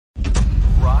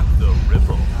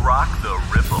Rock the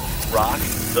Ripple. Rock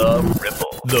the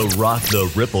Ripple. The Rock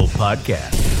the Ripple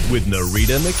podcast with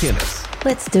Narita McInnes.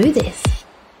 Let's do this.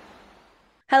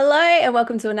 Hello and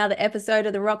welcome to another episode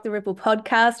of the Rock the Ripple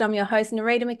podcast. I'm your host,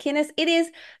 Narita McInnes. It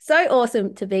is so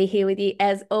awesome to be here with you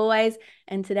as always.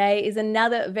 And today is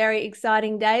another very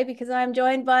exciting day because I am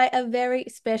joined by a very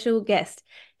special guest.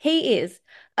 He is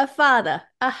a father,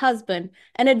 a husband,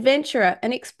 an adventurer,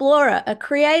 an explorer, a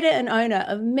creator and owner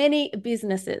of many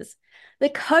businesses, the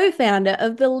co-founder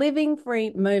of the Living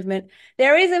Free movement.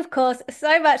 There is, of course,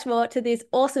 so much more to this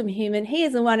awesome human. He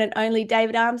is the one and only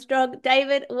David Armstrong.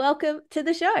 David, welcome to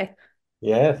the show.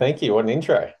 Yeah, thank you. What an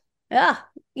intro. I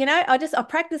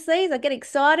practice these. I get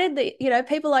excited that,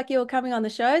 people like you are coming on the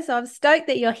show. So I'm stoked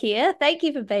that you're here. Thank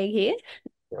you for being here.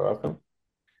 You're welcome.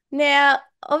 Now,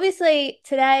 obviously,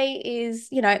 today is,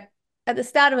 at the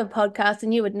start of a podcast,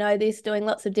 and you would know this, doing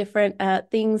lots of different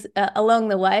things along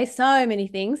the way, so many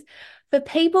things. For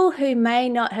people who may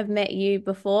not have met you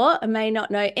before and may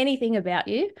not know anything about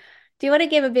you, do you want to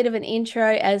give a bit of an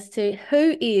intro as to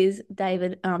who is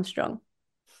David Armstrong?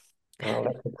 Oh,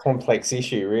 that's a complex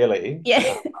issue, really.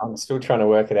 Yeah. I'm still trying to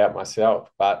work it out myself,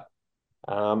 but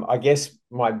I guess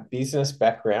my business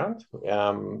background,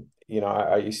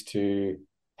 I used to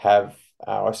have,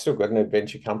 I've still got an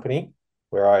adventure company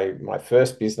where my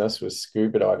first business was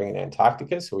scuba diving in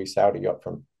Antarctica. So we sailed a yacht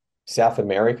from South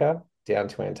America down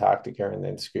to Antarctica and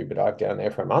then scuba dive down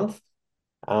there for a month.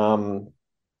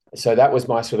 So that was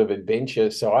my sort of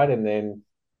adventure side. And then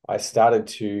I started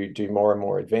to do more and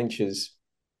more adventures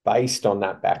based on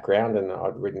that background. And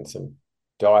I'd written some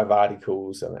dive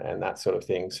articles and that sort of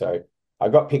thing. So I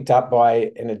got picked up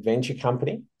by an adventure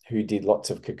company who did lots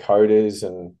of Kokodas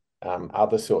and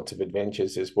other sorts of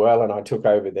adventures as well. And I took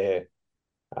over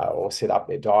or set up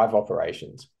their dive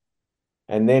operations.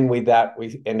 And then with that,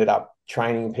 we ended up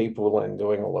training people and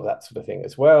doing all of that sort of thing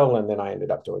as well. And then I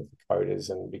ended up doing Kokodas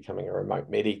and becoming a remote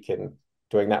medic and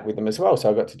doing that with them as well. So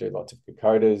I got to do lots of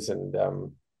Kokodas,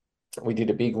 and we did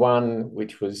a big one,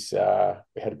 which was,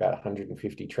 we had about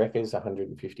 150 trekkers,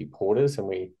 150 porters, and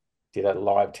we did a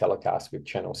live telecast with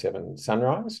Channel 7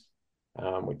 Sunrise,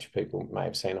 which people may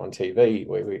have seen on TV,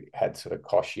 where we had sort of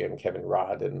Koshi and Kevin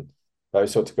Rudd and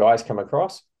those sorts of guys come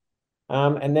across.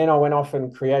 And then I went off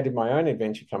and created my own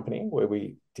adventure company where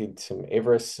we did some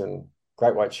Everest and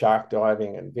great white shark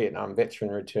diving and Vietnam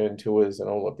veteran return tours and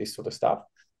all of this sort of stuff.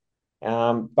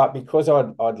 But because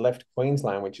I'd left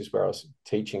Queensland, which is where I was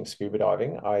teaching scuba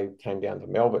diving, I came down to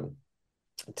Melbourne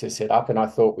to set up, and I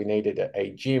thought we needed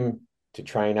a gym to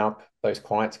train up those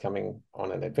clients coming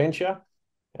on an adventure.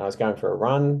 And I was going for a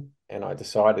run, and I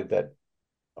decided that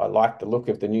I liked the look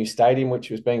of the new stadium which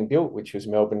was being built, which was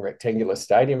Melbourne Rectangular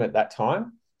Stadium at that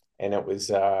time. And it was,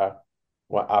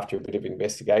 after a bit of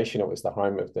investigation, it was the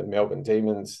home of the Melbourne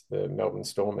Demons, the Melbourne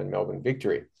Storm and Melbourne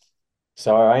Victory.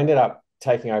 So I ended up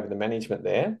taking over the management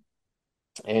there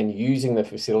and using the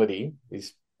facility,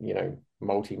 this,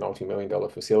 multi-million dollar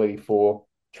facility for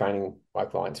training my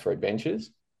clients for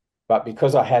adventures. But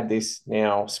because I had this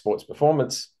now sports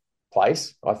performance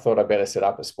place, I thought I better set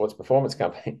up a sports performance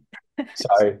company.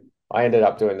 So I ended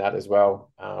up doing that as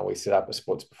well. We set up a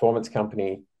sports performance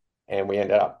company, and we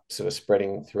ended up sort of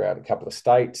spreading throughout a couple of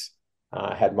states,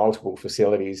 had multiple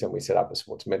facilities, and we set up a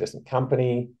sports medicine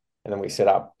company. And then we set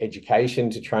up education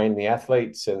to train the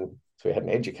athletes. And so we had an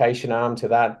education arm to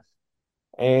that.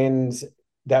 And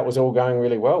that was all going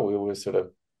really well. We were sort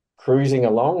of cruising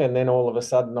along. And then all of a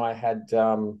sudden I had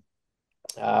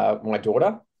my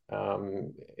daughter.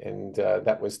 And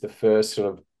that was the first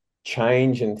sort of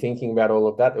change in thinking about all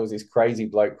of that. There was this crazy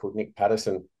bloke called Nick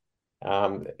Patterson.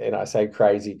 And I say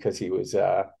crazy because he was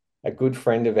a good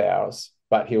friend of ours,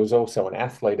 but he was also an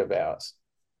athlete of ours.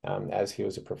 As he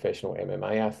was a professional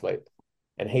MMA athlete.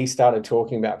 And he started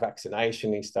talking about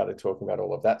vaccination. He started talking about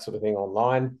all of that sort of thing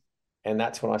online. And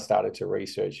that's when I started to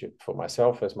research it for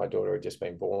myself, as my daughter had just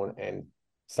been born, and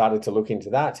started to look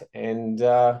into that. And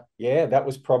that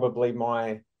was probably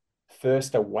my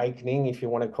first awakening, if you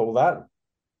want to call that,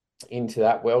 into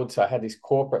that world. So I had this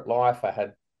corporate life. I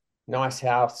had nice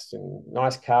house and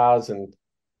nice cars and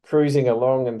cruising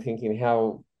along and thinking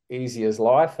how easy is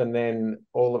life. And then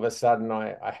all of a sudden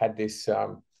I had this,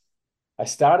 I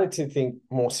started to think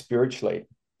more spiritually,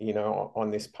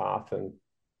 on this path, and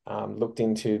looked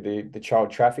into the child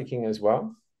trafficking as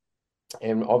well.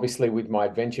 And obviously with my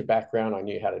adventure background, I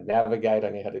knew how to navigate, I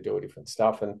knew how to do different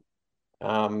stuff.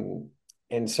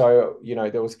 And so,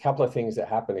 there was a couple of things that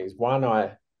happened. Is one,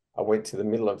 I went to the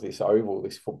middle of this oval,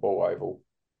 this football oval,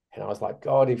 and I was like,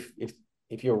 God,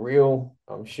 if you're real,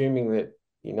 I'm assuming that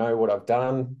you know what I've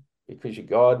done because you're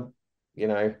God,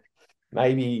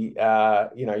 maybe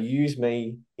use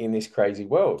me in this crazy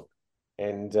world.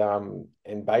 And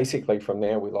basically from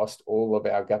there we lost all of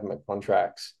our government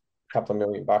contracts, a couple of $1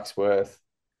 million worth.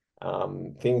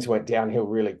 Things went downhill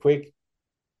really quick,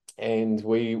 and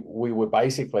we were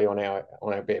basically on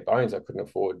our bare bones. I couldn't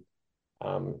afford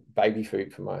baby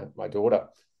food for my daughter,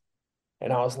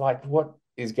 and I was like, what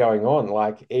is going on?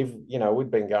 Like,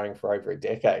 we'd been going for over a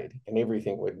decade, and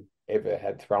everything we'd ever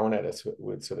had thrown at us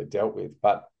we'd sort of dealt with.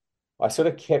 But I sort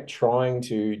of kept trying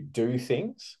to do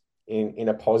things in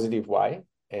a positive way.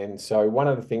 And so one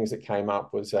of the things that came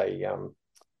up was a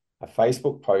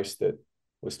Facebook post that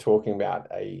was talking about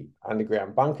a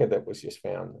underground bunker that was just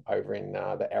found over in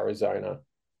the Arizona.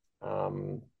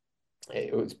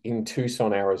 It was in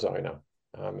Tucson, Arizona,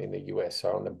 in the US,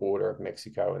 so on the border of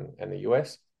Mexico and the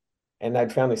US. And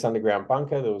they'd found this underground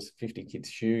bunker. There was 50 kids'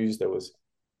 shoes. There was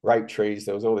rape trees.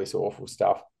 There was all this awful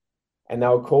stuff. And they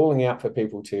were calling out for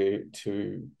people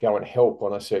to go and help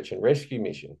on a search and rescue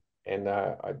mission. And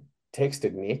I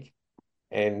texted Nick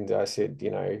and I said,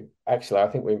 actually, I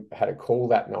think we had a call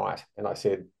that night. And I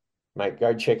said, mate,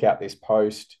 go check out this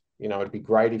post. It'd be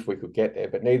great if we could get there,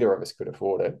 but neither of us could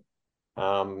afford it.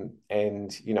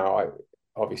 I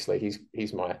obviously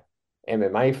he's my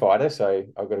MMA fighter, so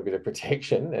I've got a bit of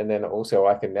protection, and then also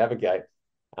I can navigate.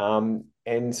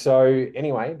 And so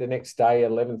anyway, the next day,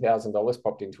 $11,000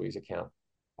 popped into his account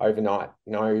overnight.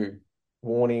 No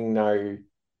warning, no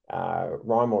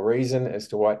rhyme or reason as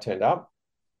to why it turned up.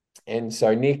 And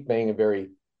so Nick, being a very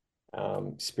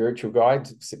spiritual guy,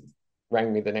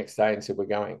 rang me the next day and said, we're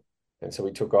going. And so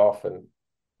we took off, and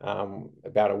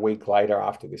about a week later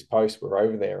after this post, we're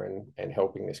over there and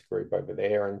helping this group over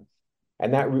there.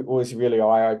 And that was really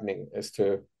eye-opening as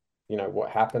to, what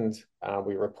happened.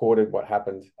 We reported what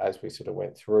happened as we sort of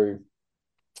went through.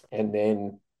 And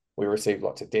then we received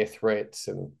lots of death threats,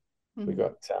 and we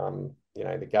got,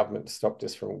 the government stopped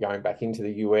us from going back into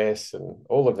the US and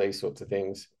all of these sorts of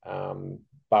things.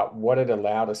 But what it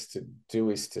allowed us to do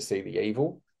is to see the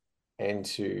evil and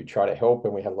to try to help.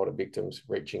 And we had a lot of victims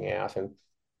reaching out. And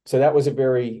so that was a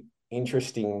very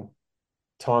interesting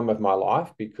time of my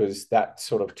life, because that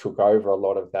sort of took over a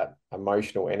lot of that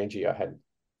emotional energy. I had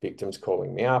victims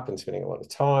calling me up and spending a lot of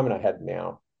time, and I had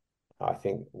now, I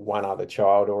think, one other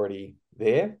child already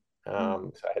there.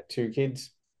 So I had 2 kids,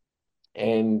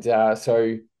 and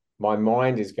so my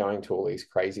mind is going to all these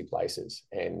crazy places.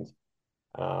 And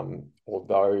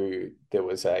although there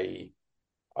was I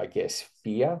guess,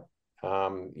 fear,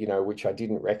 which I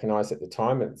didn't recognize at the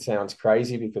time. It sounds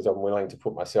crazy because I'm willing to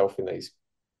put myself in these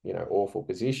awful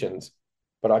positions.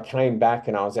 But I came back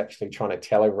and I was actually trying to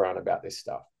tell everyone about this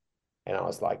stuff. And I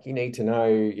was like, you need to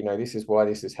know, this is why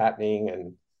this is happening.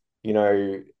 And,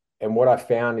 and what I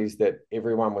found is that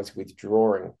everyone was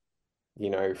withdrawing,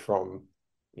 from,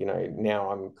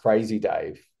 now I'm crazy,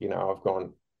 Dave. I've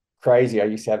gone crazy. I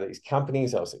used to have these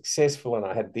companies. I was successful and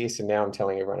I had this. And now I'm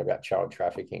telling everyone about child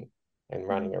trafficking and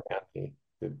running around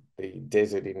the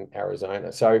desert in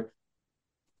Arizona. So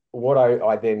what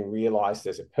I then realized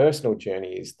as a personal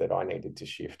journey is that I needed to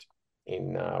shift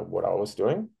in what I was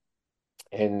doing.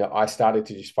 And I started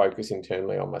to just focus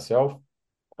internally on myself.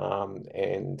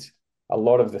 And a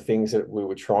lot of the things that we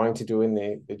were trying to do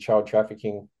in the child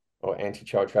trafficking or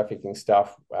anti-child trafficking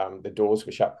stuff, the doors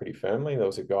were shut pretty firmly. There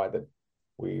was a guy that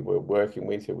we were working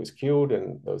with who was killed,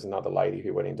 and there was another lady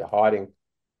who went into hiding.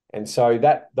 And so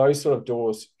those sort of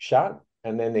doors shut,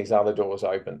 and then these other doors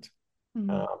opened.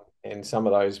 And some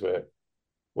of those were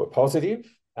positive,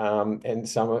 and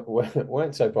some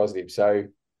weren't so positive. So,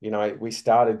 we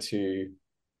started to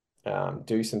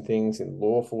do some things in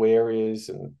lawful areas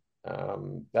and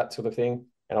that sort of thing.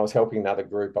 And I was helping another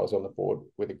group. I was on the board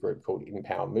with a group called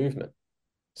Empower Movement.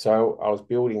 So I was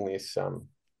building this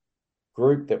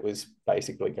group that was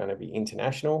basically going to be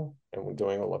international, and we're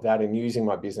doing all of that and using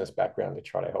my business background to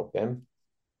try to help them.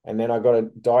 And then I got a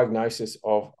diagnosis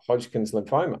of Hodgkin's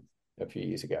lymphoma a few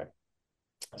years ago.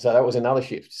 So that was another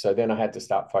shift. So then I had to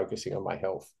start focusing on my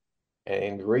health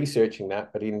and researching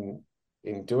that. But in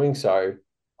doing so,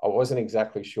 I wasn't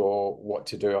exactly sure what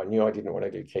to do. I knew I didn't want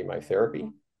to do chemotherapy,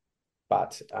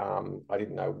 but I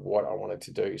didn't know what I wanted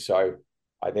to do. So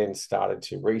I then started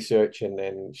to research and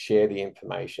then share the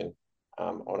information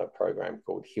on a program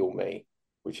called Heal Me,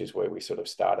 which is where we sort of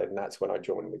started. And that's when I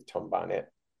joined with Tom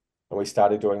Barnett. And we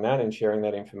started doing that and sharing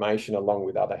that information along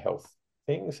with other health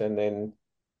things. And then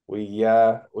we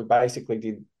basically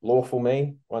did Lawful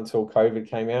Me once all COVID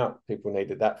came out. People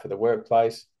needed that for the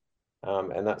workplace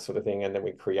and that sort of thing. And then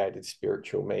we created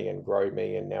Spiritual Me and Grow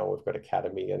Me. And now we've got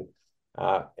Academy. And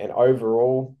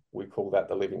overall, we call that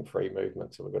the Living Free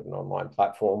Movement. So we've got an online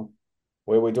platform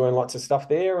where we're doing lots of stuff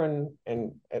there, and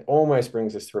it almost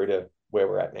brings us through to where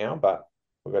we're at now. But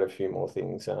we've got a few more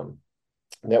things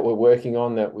that we're working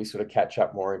on that we sort of catch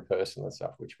up more in person and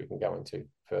stuff, which we can go into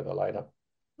further later.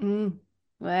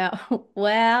 Wow.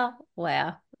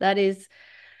 Wow.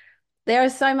 There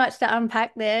is so much to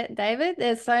unpack there, David.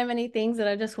 There's so many things that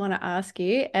I just want to ask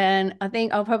you. And I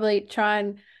think I'll probably try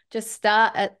and just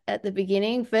start at the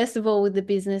beginning, first of all, with the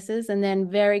businesses, and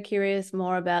then very curious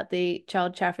more about the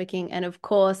child trafficking and, of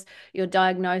course, your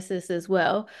diagnosis as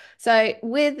well. So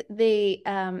with the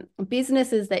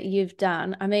businesses that you've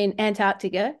done, I mean,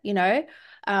 Antarctica,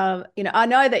 I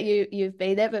know that you've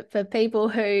been there, but for people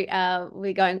who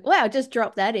we're going, wow, just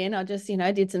drop that in. I just,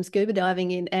 did some scuba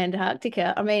diving in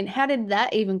Antarctica. I mean, how did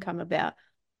that even come about?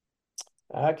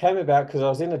 It came about because I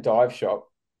was in a dive shop,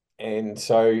 and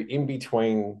so in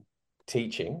between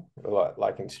teaching,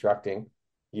 like instructing,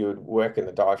 you would work in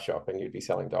the dive shop and you'd be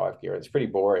selling dive gear. It's pretty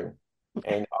boring.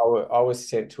 And I was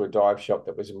sent to a dive shop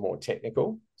that was more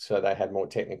technical. So they had more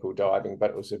technical diving,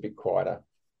 but it was a bit quieter.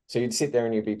 So you'd sit there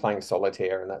and you'd be playing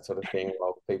solitaire and that sort of thing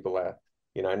while people are,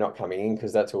 not coming in,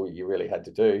 because that's all you really had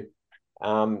to do.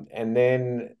 And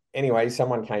then anyway,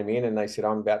 someone came in and they said,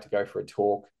 I'm about to go for a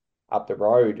talk up the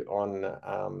road on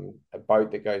a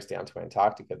boat that goes down to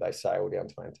Antarctica. They sail down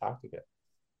to Antarctica.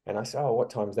 And I said, oh, what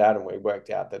time's that? And we worked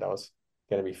out that I was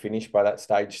going to be finished by that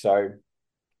stage. So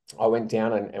I went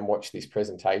down and watched this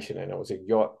presentation, and it was a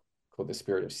yacht called the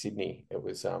Spirit of Sydney. It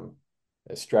was an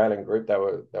Australian group. They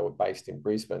were based in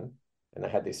Brisbane, and they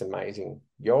had this amazing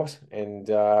yacht. And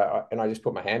I just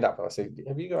put my hand up and I said,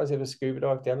 have you guys ever scuba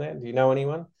dived down there? Do you know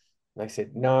anyone? And they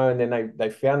said, no. And then they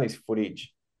found this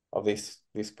footage of this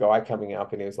guy coming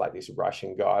up, and he was like this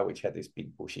Russian guy, which had this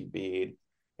big bushy beard,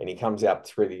 and he comes out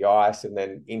through the ice, and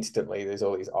then instantly there's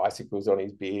all these icicles on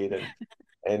his beard,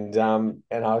 and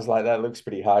I was like, that looks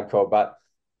pretty hardcore. But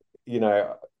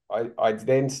I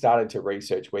then started to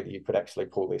research whether you could actually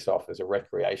pull this off as a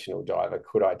recreational diver.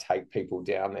 Could I take people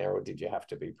down there, or did you have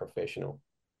to be professional?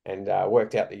 And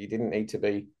worked out that you didn't need to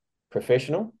be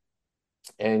professional.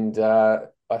 And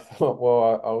I thought,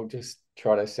 well, I'll just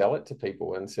try to sell it to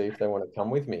people and see if they want to come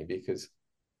with me, because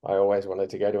I always wanted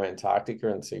to go to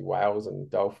Antarctica and see whales and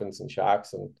dolphins and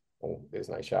sharks. And well, there's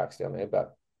no sharks down there,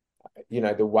 but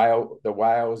the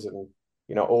whales and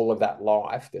all of that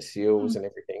life, the seals and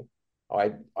everything,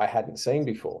 I hadn't seen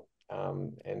before.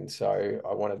 And so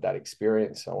I wanted that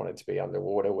experience. I wanted to be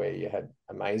underwater where you had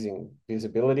amazing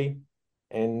visibility.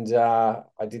 And I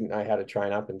didn't know how to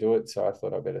train up and do it. So I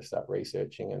thought I better start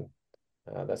researching, and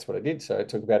that's what I did. So it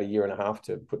took about 1.5 years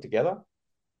to put together,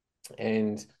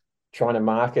 and trying to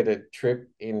market a trip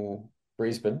in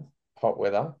Brisbane, hot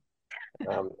weather,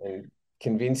 and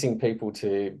convincing people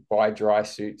to buy dry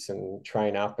suits and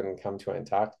train up and come to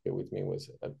Antarctica with me was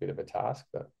a bit of a task,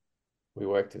 but we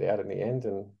worked it out in the end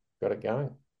and got it going.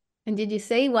 And did you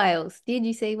see whales? Did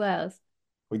you see whales?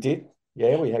 We did.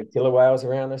 Yeah, we had killer whales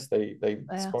around us. They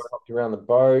spot hopped around the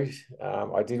boat.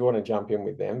 I did want to jump in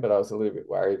with them, but I was a little bit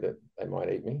worried that they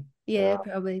might eat me. Yeah,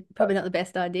 probably not the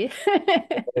best idea.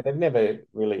 They've never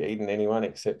really eaten anyone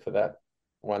except for that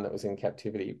one that was in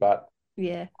captivity. But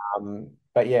yeah,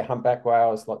 humpback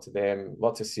whales, lots of them,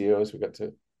 lots of seals. We got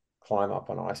to climb up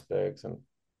on icebergs and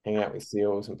hang out with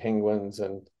seals and penguins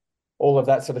and all of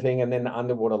that sort of thing. And then the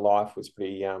underwater life was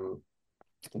pretty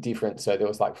different. So there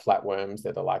was like flatworms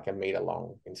that are like 1 meter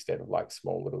long instead of like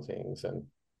small little things, and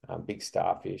big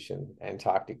starfish and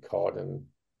Antarctic cod and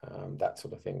that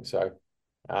sort of thing. So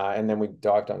and then we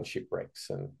dived on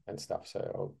shipwrecks and stuff.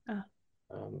 So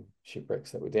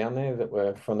shipwrecks that were down there that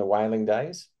were from the whaling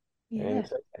days. Yeah. And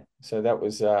so that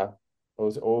was it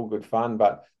was all good fun.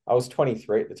 But I was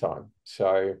 23 at the time.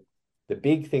 So the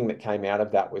big thing that came out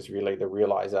of that was really the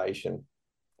realization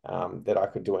that I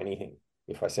could do anything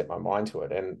if I set my mind to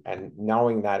it. And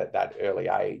knowing that at that early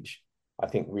age, I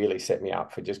think really set me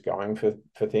up for just going for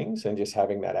things, and just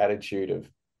having that attitude of,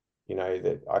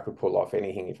 that I could pull off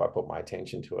anything if I put my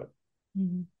attention to it.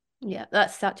 Yeah,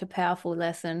 that's such a powerful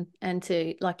lesson. And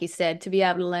to, like you said, to be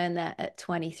able to learn that at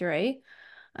 23,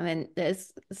 I mean,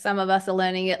 there's some of us are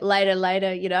learning it later,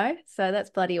 so that's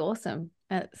bloody awesome.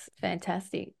 That's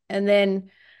fantastic. And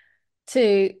then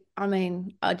the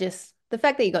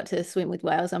fact that you got to swim with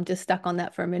whales, I'm just stuck on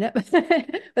that for a minute,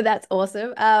 but that's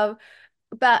awesome.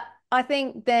 But I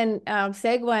think then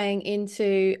segueing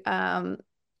into,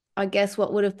 I guess,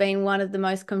 what would have been one of the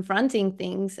most confronting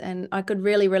things, and I could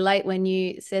really relate when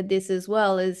you said this as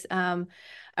well, is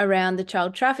around the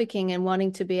child trafficking and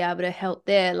wanting to be able to help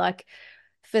there. Like,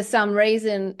 for some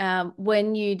reason,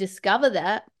 when you discover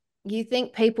that, you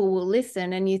think people will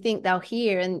listen and you think they'll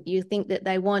hear and you think that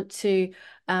they want to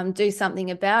do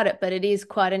something about it. But it is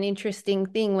quite an interesting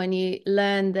thing when you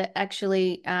learn that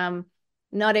actually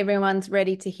not everyone's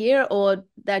ready to hear, or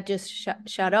they're just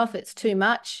shut off. It's too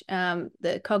much.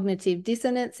 The cognitive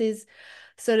dissonance is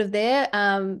sort of there.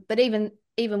 But even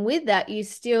with that, you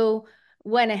still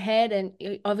went ahead and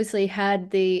you obviously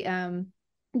had the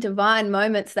divine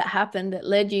moments that happened that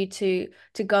led you to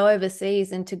go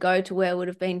overseas and to go to where would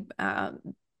have been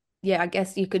I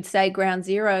guess you could say ground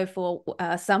zero for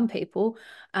some people,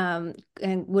 and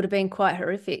would have been quite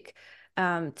horrific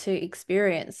to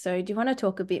experience. So do you want to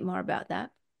talk a bit more about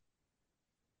that?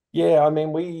 Yeah, I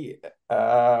mean, we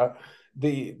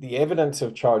the evidence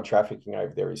of child trafficking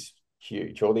over there is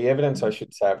huge, or the evidence, I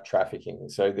should say, of trafficking.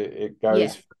 So it Yeah.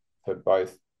 goes for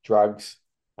both drugs,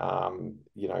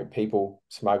 people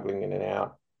smuggling in and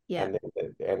out, Yeah.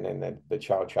 and then the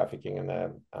child trafficking and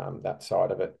that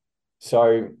side of it.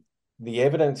 So the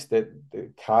evidence that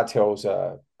the cartels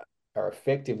are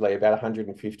effectively about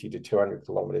 150 to 200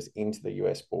 kilometers into the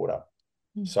US border.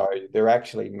 So they're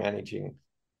actually managing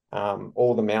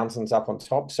all the mountains up on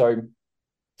top. So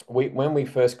when we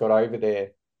first got over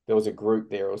there, there was a group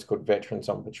there. It was called Veterans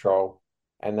on Patrol,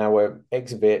 and they were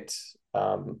ex-vets,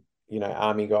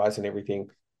 army guys and everything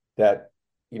that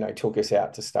took us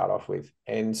out to start off with.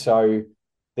 And so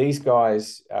these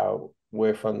guys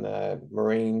were from the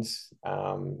Marines,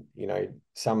 some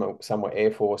were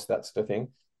Air Force, that sort of thing.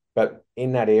 But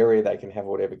in that area, they can have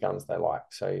whatever guns they like.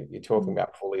 So you're talking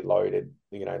about fully loaded,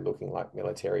 looking like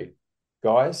military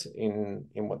guys in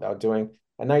what they were doing.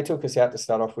 And they took us out to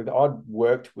start off with. I'd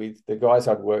worked with the guys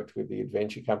the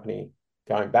adventure company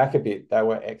going back a bit. They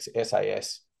were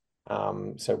ex-SAS.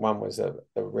 So one was a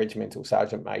regimental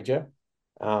sergeant major,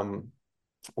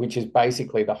 which is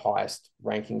basically the highest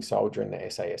ranking soldier in the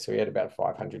SAS. So he had about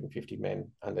 550 men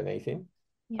underneath him.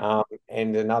 Yeah.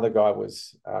 And another guy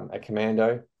was a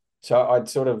commando. So I'd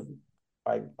sort of,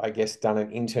 I guess, done an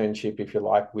internship, if you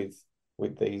like, with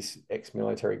these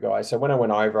ex-military guys. So when I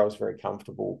went over, I was very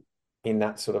comfortable in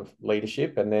that sort of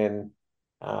leadership. And then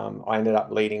I ended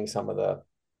up leading some of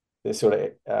the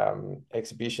sort of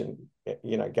exhibition,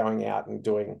 going out and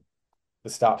doing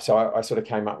the stuff. So I sort of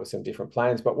came up with some different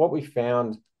plans. But what we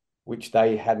found, which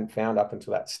they hadn't found up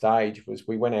until that stage, was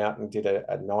we went out and did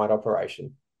a night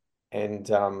operation. And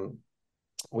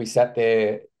we sat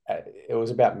there. It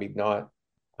was about midnight.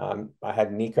 I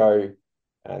had Nick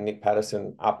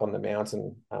Patterson up on the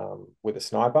mountain with a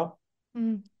sniper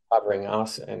covering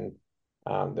us, and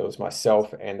there was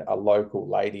myself and a local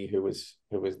lady who was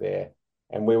there,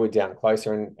 and we were down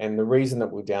closer. And the reason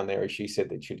that we're down there is she said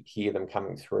that she'd hear them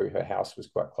coming through. Her house was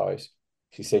quite close.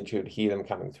 She said she would hear them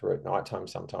coming through at nighttime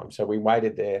sometimes. So we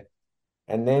waited there,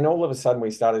 and then all of a sudden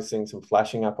we started seeing some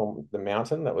flashing up on the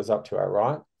mountain that was up to our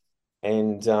right,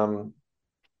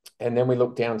 and then we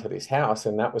looked down to this house,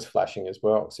 and that was flashing as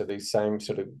well. So these same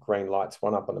sort of green lights,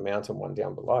 one up on the mountain, one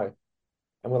down below.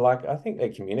 And we're like, I think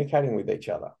they're communicating with each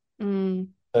other.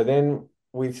 So then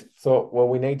we thought, well,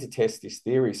 we need to test this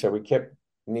theory. So we kept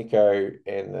Nico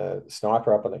and the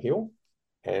sniper up on the hill,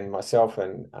 and myself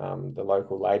and the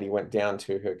local lady went down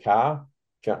to her car,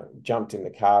 jumped in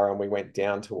the car, and we went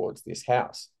down towards this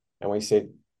house. And we said,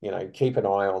 keep an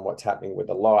eye on what's happening with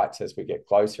the lights as we get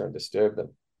closer and disturb them.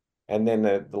 And then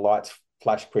the lights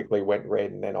flashed quickly, went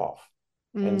red, and then off.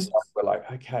 And so we're like,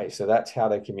 okay, so that's how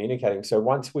they're communicating. So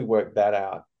once we worked that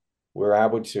out, we're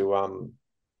able to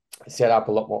set up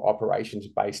a lot more operations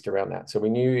based around that. So we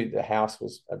knew the house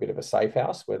was a bit of a safe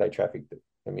house where they trafficked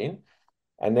them in.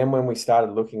 And then when we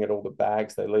started looking at all the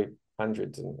bags, they leave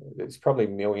hundreds, and there's probably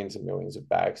millions and millions of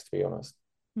bags, to be honest.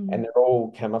 And they're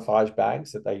all camouflage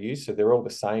bags that they use. So they're all the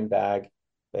same bag.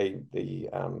 The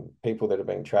people that are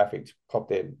being trafficked pop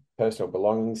their personal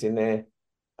belongings in there.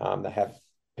 They have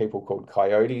people called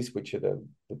coyotes, which are the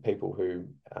people who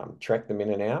trek them in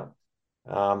and out.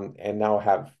 And they'll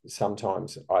have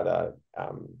sometimes either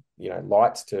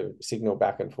lights to signal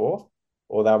back and forth,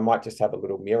 or they might just have a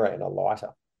little mirror and a lighter.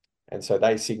 And so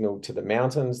they signal to the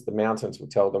mountains. The mountains will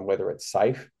tell them whether it's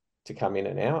safe to come in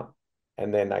and out.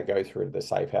 And then they go through to the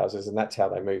safe houses, and that's how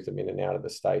they move them in and out of the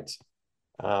states.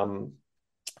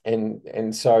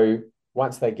 And so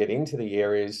once they get into the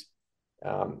areas,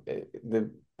 the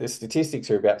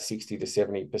statistics are about 60 to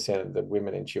 70% of the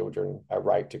women and children are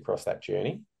raped across that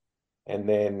journey. And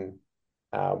then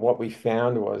what we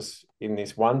found was in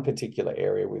this one particular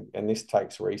area, and this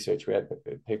takes research, we had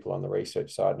people on the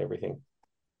research side and everything,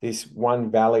 this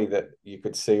one valley that you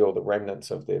could see all the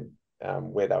remnants of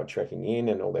where they were trekking in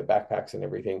and all their backpacks and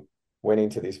everything, went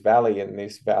into this valley, and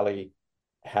this valley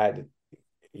had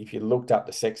if you looked up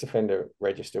the sex offender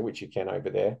register, which you can over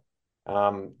there,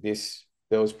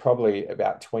 there was probably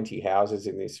about 20 houses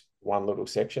in this one little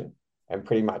section, and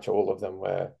pretty much all of them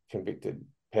were convicted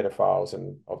pedophiles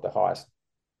and of the highest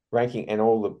ranking, and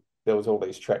there was all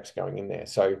these traps going in there.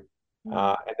 So,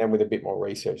 and then with a bit more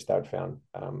research, they'd found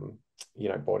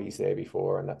bodies there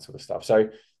before and that sort of stuff. So,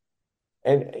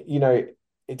 and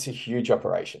it's a huge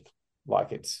operation,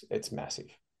 like it's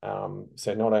massive.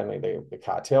 So not only the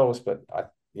cartels, but a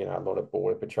lot of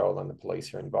border patrol and the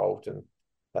police are involved and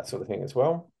that sort of thing as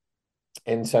well.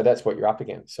 And so that's what you're up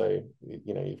against. So,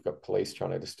 you've got police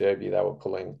trying to disturb you. They were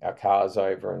pulling our cars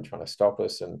over and trying to stop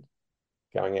us and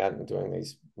going out and doing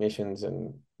these missions.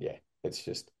 And yeah,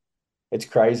 it's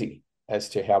crazy as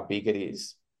to how big it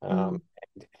is, and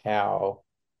how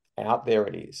out there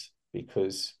it is,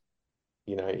 because,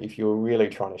 if you were really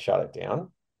trying to shut it down,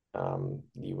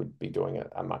 you would be doing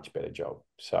a much better job.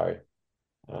 So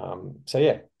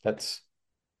yeah, that's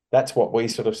what we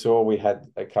sort of saw. We had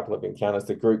a couple of encounters.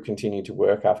 The group continued to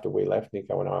work after we left.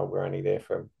 Nico and I were only there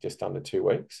for just under 2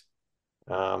 weeks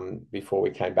before we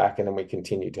came back, and then we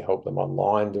continued to help them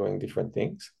online doing different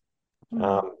things.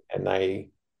 And they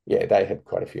had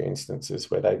quite a few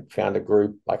instances where they found a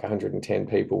group, like 110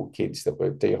 people, kids that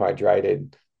were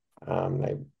dehydrated.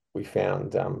 We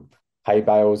found hay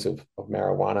bales of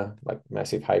marijuana, like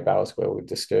massive hay bales where we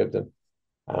disturbed them,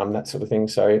 that sort of thing.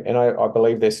 So, and I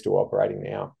believe they're still operating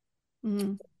now.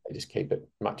 They just keep it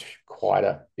much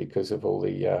quieter because of all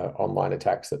the online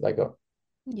attacks that they got.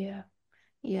 Yeah.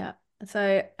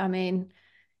 So, I mean,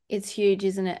 it's huge,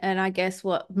 isn't it? And I guess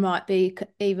what might be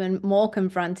even more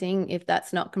confronting, if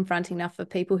that's not confronting enough for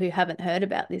people who haven't heard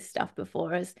about this stuff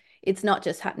before, is it's not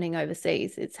just happening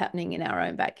overseas, it's happening in our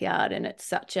own backyard. And it's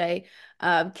such a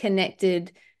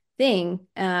connected thing,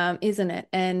 isn't it?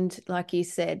 And like you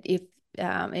said, if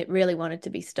it really wanted to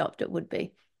be stopped, it would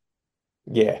be.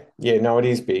 Yeah, no, it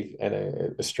is big,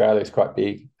 and Australia is quite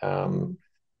big.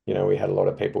 We had a lot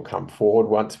of people come forward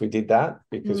once we did that,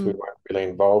 because we weren't really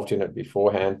involved in it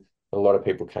beforehand. A lot of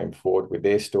people came forward with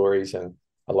their stories, and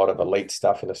a lot of elite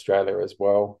stuff in Australia as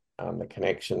well, the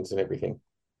connections and everything.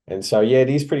 And so, yeah, it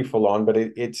is pretty full on, but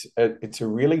it's a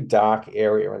really dark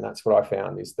area, and that's what I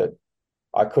found, is that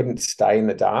I couldn't stay in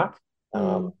the dark.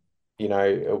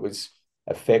 It was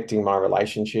affecting my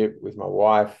relationship with my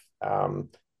wife,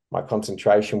 my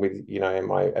concentration with, and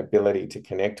my ability to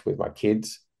connect with my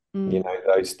kids.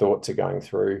 Those thoughts are going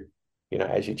through,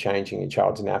 as you're changing your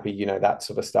child's nappy, that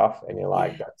sort of stuff. And you're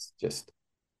like, that's just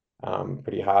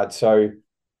pretty hard. So,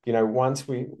 once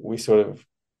we sort of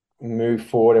moved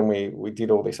forward, and we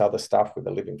did all this other stuff with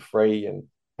the Living Free and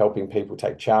helping people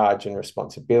take charge and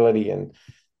responsibility, and,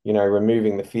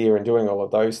 removing the fear and doing all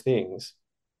of those things,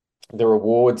 the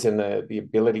rewards and the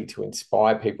ability to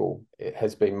inspire people, it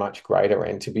has been much greater.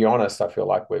 And to be honest, I feel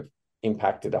like we've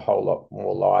impacted a whole lot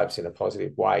more lives in a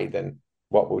positive way than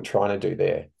what we're trying to do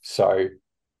there. So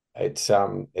it's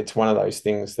one of those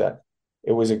things that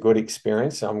it was a good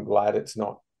experience. I'm glad it's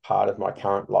not part of my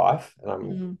current life,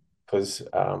 and because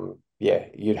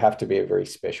you'd have to be a very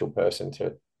special person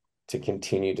to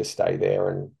continue to stay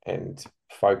there and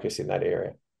focus in that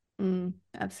area.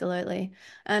 Absolutely.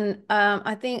 And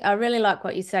I think I really like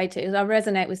what you say too, because I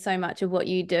resonate with so much of what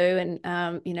you do.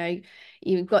 And,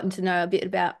 you've gotten to know a bit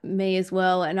about me as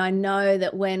well. And I know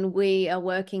that when we are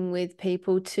working with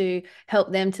people to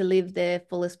help them to live their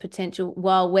fullest potential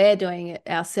while we're doing it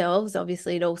ourselves,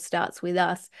 obviously it all starts with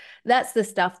us. That's the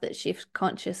stuff that shifts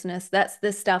consciousness. That's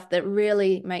the stuff that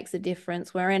really makes a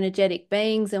difference. We're energetic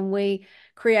beings, and we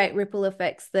create ripple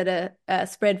effects that are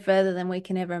spread further than we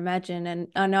can ever imagine. And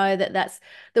I know that that's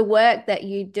the work that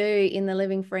you do in the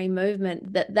Living Free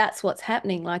movement, that's what's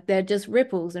happening. Like, they're just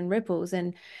ripples and ripples.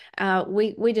 And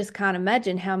we just can't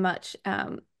imagine how much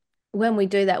when we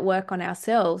do that work on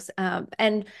ourselves.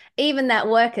 And even that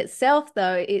work itself,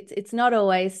 though, it's not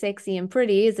always sexy and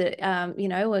pretty, is it?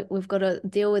 We've got to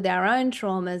deal with our own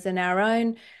traumas and our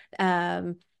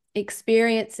own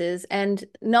experiences, and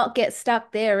not get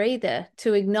stuck there either,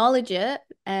 to acknowledge it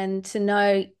and to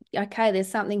know, okay, there's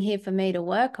something here for me to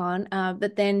work on,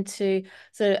 but then to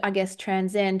sort of, I guess,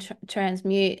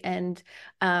 transmute and,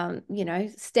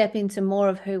 step into more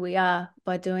of who we are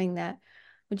by doing that.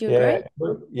 Would you agree?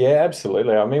 Yeah,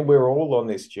 absolutely. I mean, we're all on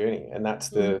this journey, and that's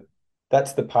the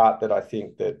part that I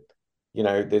think that,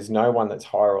 there's no one that's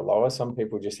higher or lower. Some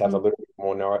people just have a little bit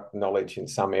more knowledge in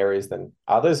some areas than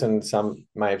others, and some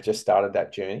may have just started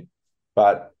that journey.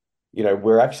 But,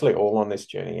 we're actually all on this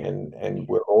journey, and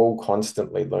we're all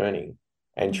constantly learning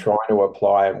and trying to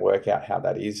apply and work out how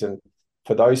that is. And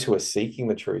for those who are seeking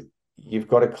the truth, you've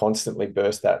got to constantly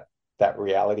burst that that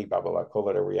reality bubble. I call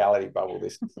it a reality bubble,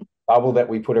 this bubble that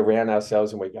we put around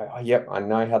ourselves, and we go, oh, yep, I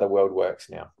know how the world works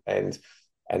now. And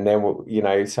then, you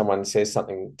know, someone says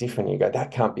something different, you go,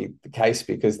 that can't be the case,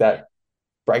 because that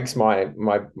breaks my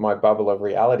bubble of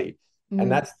reality.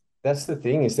 And that's the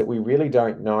thing, is that we really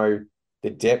don't know the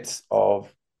depths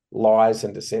of lies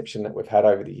and deception that we've had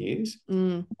over the years.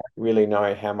 Really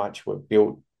know how much we've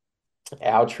built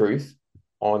our truth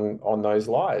on those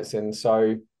lies. And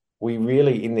so we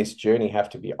really, in this journey, have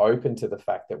to be open to the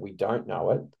fact that we don't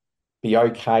know it, be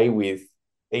okay with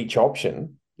each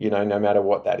option, you know, no matter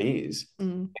what that is,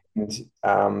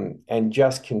 and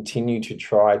just continue to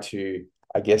try to,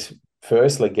 I guess,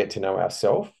 firstly get to know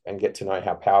ourselves and get to know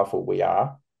how powerful we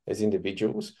are as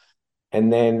individuals.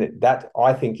 And then that,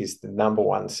 I think, is the number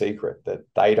one secret that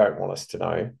they don't want us to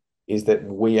know, is that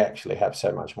we actually have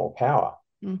so much more power.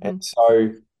 And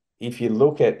so if you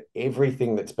look at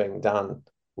everything that's being done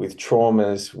with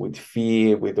traumas, with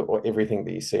fear, with everything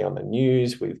that you see on the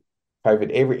news, with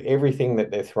COVID, everything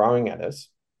that they're throwing at us,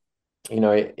 you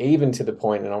know, even to the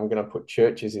point, and I'm going to put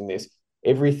churches in this,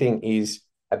 everything is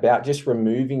about just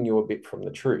removing you a bit from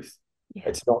the truth. Yeah.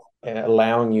 It's not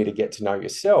allowing you to get to know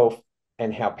yourself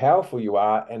and how powerful you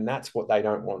are. And that's what they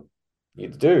don't want you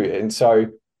to do. And so,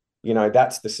 you know,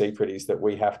 that's the secret, is that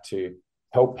we have to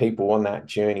help people on that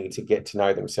journey to get to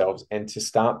know themselves and to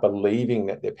start believing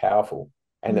that they're powerful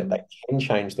and that they can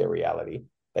change their reality.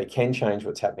 They can change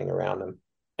what's happening around them.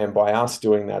 And by us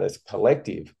doing that as a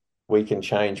collective, we can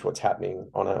change what's happening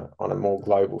on a more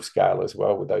global scale as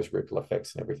well, with those ripple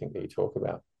effects and everything that you talk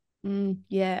about.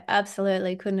 Yeah,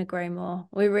 absolutely. Couldn't agree more.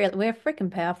 We're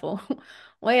freaking powerful.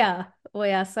 We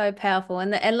are so powerful.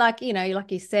 And like, you know,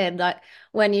 like you said, like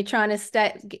when you're trying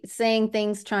to seeing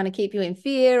things trying to keep you in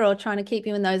fear or trying to keep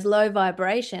you in those low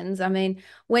vibrations. I mean,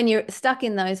 when you're stuck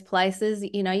in those places,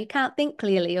 you know, you can't think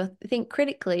clearly or think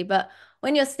critically, but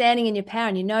when you're standing in your power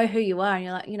and you know who you are and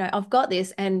you're like, you know, I've got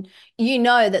this, and you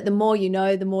know that the more you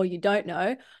know, the more you don't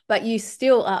know, but you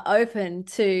still are open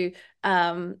to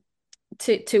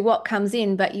what comes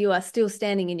in, but you are still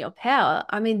standing in your power.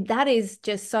 I mean, that is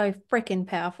just so freaking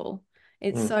powerful.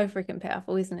 It's so freaking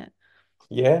powerful, isn't it?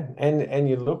 Yeah, and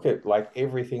you look at like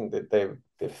everything that they're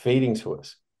feeding to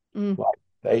us.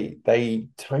 Like they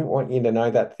don't want you to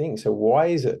know that thing. So why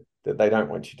is it that they don't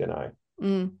want you to know?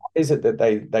 Why is it that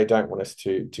they don't want us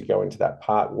to go into that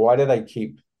part? Why do they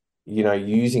keep, you know,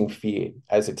 using fear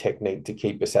as a technique to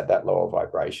keep us at that lower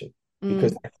vibration?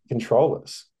 Because they can control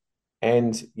us.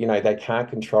 And, you know, they can't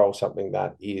control something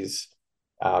that is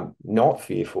not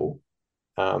fearful,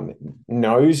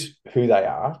 knows who they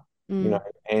are, you know,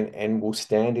 and will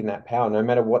stand in that power no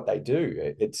matter what they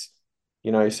do. It's,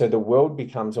 you know, so the world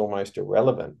becomes almost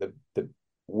irrelevant, the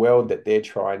world that they're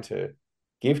trying to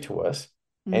give to us.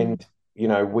 And, you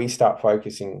know, we start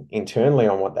focusing internally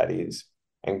on what that is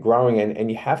and growing. And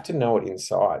you have to know it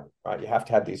inside, right? You have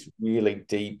to have this really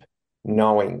deep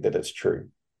knowing that it's true.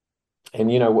 And,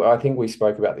 you know, I think we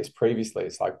spoke about this previously.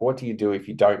 It's like, what do you do if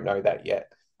you don't know that yet?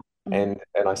 And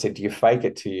I said, do you fake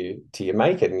it till you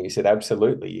make it? And you said,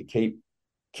 absolutely. You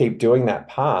keep doing that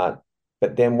part.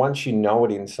 But then once you know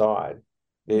it inside,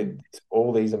 there's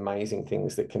all these amazing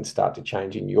things that can start to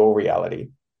change in your reality.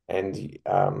 And,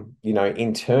 you know,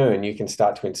 in turn, you can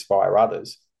start to inspire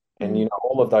others. And, you know,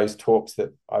 all of those talks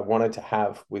that I wanted to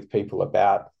have with people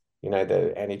about, you know,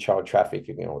 the anti-child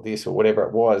trafficking or this or whatever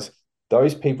it was,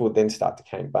 those people then start to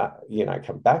come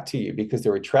back to you, because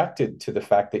they're attracted to the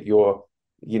fact that you're,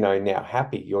 you know, now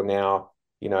happy. You're now,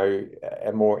 you know,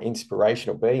 a more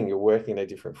inspirational being. You're working at a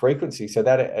different frequency. So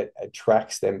that it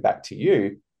attracts them back to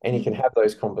you, and you can have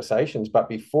those conversations. But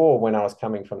before, when I was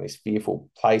coming from this fearful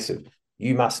place of,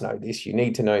 you must know this, you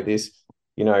need to know this,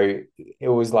 you know, it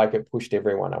was like it pushed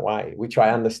everyone away, which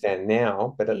I understand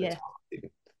now, but at the time I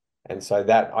didn't. And so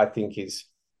that, I think, is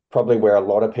probably where a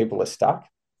lot of people are stuck.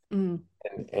 And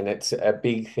it's a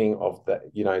big thing of the,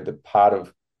 you know, the part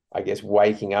of, I guess,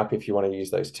 waking up, if you want to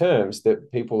use those terms,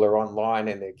 that people are online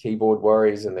and they're keyboard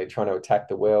warriors and they're trying to attack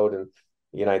the world. And,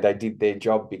 you know, they did their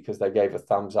job because they gave a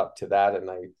thumbs up to that and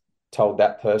they told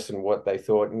that person what they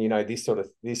thought. And, you know,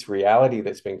 this reality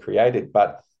that's been created,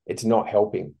 but it's not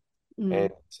helping.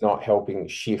 And it's not helping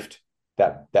shift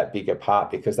that bigger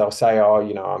part, because they'll say, oh,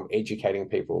 you know, I'm educating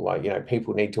people, like, you know,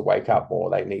 people need to wake up more,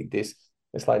 they need this.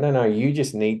 It's like, no, you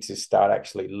just need to start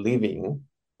actually living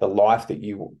the life that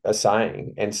you are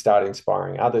saying, and start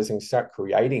inspiring others and start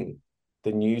creating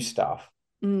the new stuff.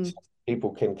 So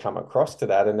people can come across to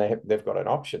that, and they've got an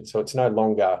option. So it's no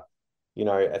longer, you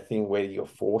know, a thing where you're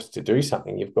forced to do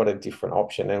something. You've got a different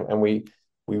option. And we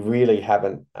really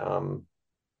haven't,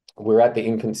 we're at the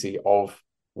infancy of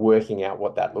working out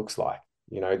what that looks like.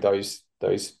 those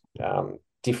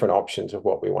different options of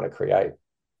what we want to create.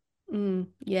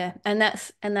 Yeah, and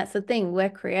that's the thing. We're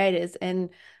creators, and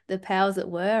the powers that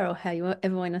were, or how you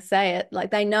ever want to say it, like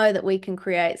they know that we can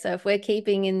create. So if we're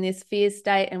keeping in this fear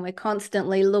state and we're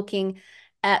constantly looking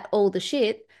at all the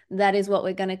shit, that is what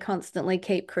we're going to constantly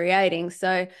keep creating.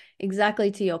 So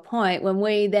exactly to your point, when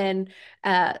we then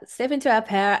step into our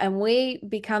power and we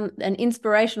become an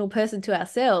inspirational person to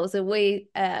ourselves, and we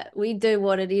do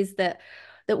what it is that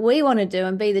we want to do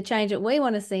and be the change that we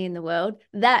want to see in the world,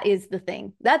 that is the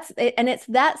thing. That's it. And it's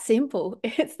that simple.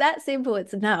 It's that simple.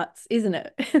 It's nuts, isn't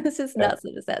it? It's just nuts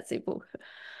that it's that simple.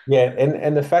 Yeah,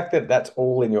 and the fact that that's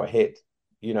all in your head,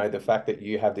 the fact that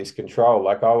you have this control,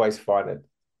 like I always find it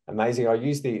amazing. I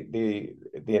use the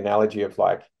analogy of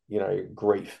like,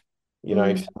 grief.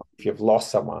 If you've lost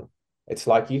someone, it's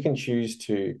like you can choose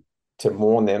to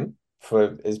mourn them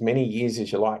for as many years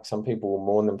as you like. Some people will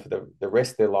mourn them for the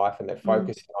rest of their life, and they're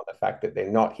focusing on the fact that they're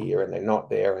not here and they're not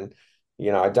there, and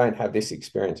I don't have this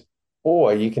experience.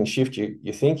 Or you can shift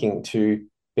your thinking to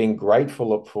being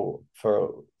grateful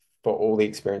for all the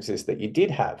experiences that you did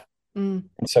have. And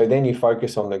so then you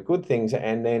focus on the good things,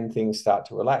 and then things start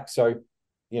to relax. So,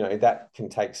 that can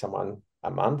take someone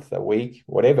a month, a week,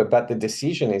 whatever, but the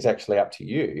decision is actually up to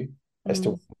you as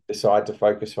to decide to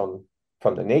focus on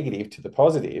from the negative to the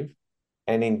positive.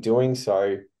 And in doing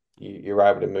so, you're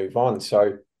able to move on.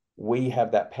 So we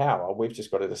have that power. We've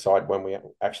just got to decide when we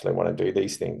actually want to do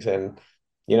these things. And,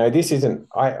 this isn't,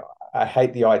 I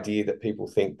hate the idea that people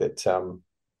think that,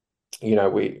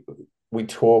 we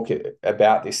talk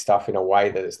about this stuff in a way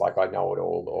that it's like, I know it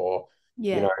all, or,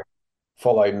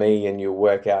 follow me and you'll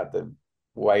work out the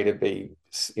way to be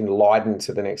enlightened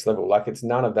to the next level. Like, it's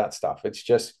none of that stuff. It's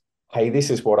just, hey,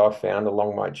 this is what I've found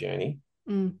along my journey.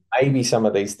 Maybe some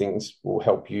of these things will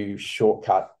help you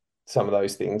shortcut some of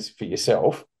those things for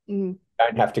yourself. You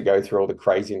don't have to go through all the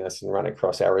craziness and run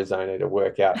across Arizona to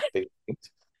work out these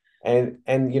things. And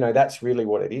that's really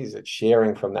what it is. It's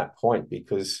sharing from that point,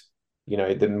 because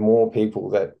the more people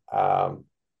that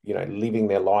living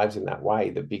their lives in that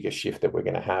way, the bigger shift that we're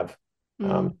going to have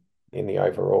in the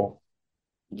overall.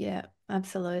 Yeah,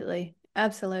 absolutely.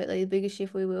 The biggest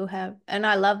shift we will have. And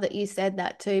I love that you said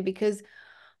that too, because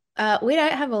we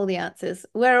don't have all the answers.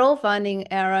 We're all finding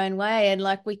our own way, and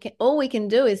like all we can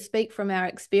do is speak from our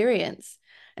experience.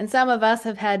 And some of us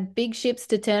have had big ships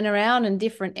to turn around in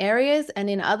different areas, and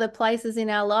in other places in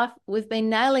our life, we've been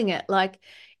nailing it. Like,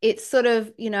 it's sort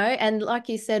of, and like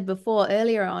you said before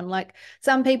earlier on, like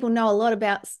some people know a lot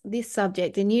about this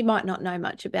subject and you might not know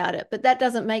much about it, but that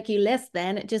doesn't make you less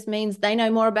than. It just means they know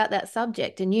more about that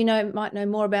subject, and might know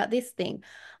more about this thing.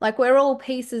 Like, we're all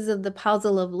pieces of the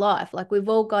puzzle of life. Like, we've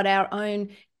all got our own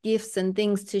gifts and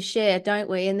things to share, don't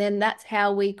we? And then that's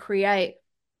how we create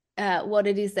what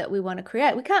it is that we want to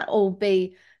create. We can't all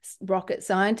be rocket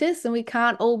scientists, and we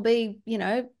can't all be,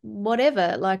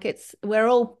 whatever. Like, we're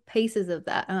all pieces of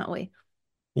that, aren't we?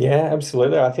 Yeah,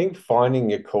 absolutely. I think finding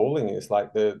your calling is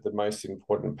like the most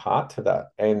important part to that.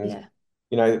 And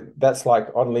that's like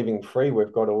on Living Free,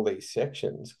 we've got all these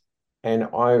sections, and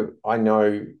I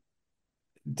know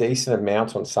decent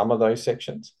amount on some of those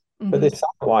sections, but there's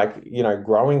something like,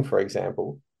 growing, for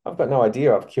example. I've got no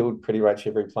idea. I've killed pretty much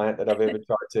every plant that I've ever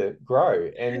tried to grow.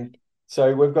 And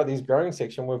so we've got this growing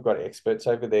section. We've got experts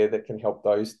over there that can help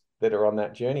those that are on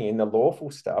that journey. In the lawful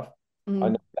stuff, I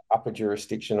know the upper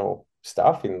jurisdictional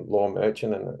stuff in law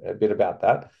merchant and a bit about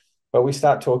that. But we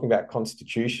start talking about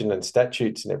constitution and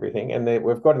statutes and everything, and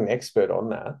we've got an expert on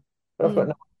that. But I've got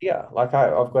no idea. Like,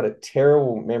 I've got a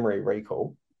terrible memory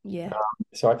recall. Yeah.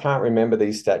 So I can't remember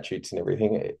these statutes and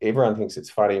everything. Everyone thinks it's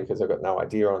funny because I've got no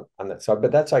idea on that side,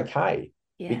 but that's okay,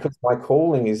 because my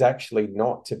calling is actually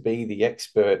not to be the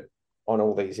expert on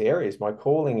all these areas. My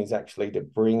calling is actually to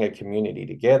bring a community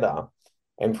together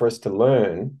and for us to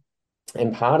learn.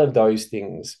 And part of those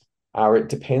things it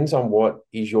depends on what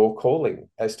is your calling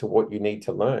as to what you need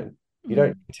to learn. You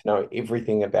don't need to know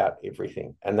everything about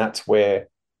everything. And that's where,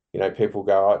 people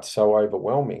go, oh, it's so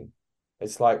overwhelming.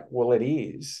 It's like, well, it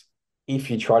is if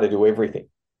you try to do everything.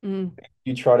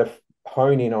 You try to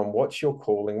hone in on what's your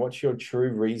calling, what's your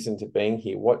true reason to being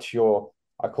here,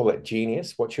 I call it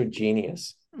genius, what's your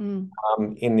genius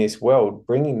in this world,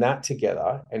 bringing that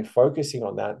together and focusing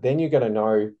on that, then you're going to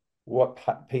know what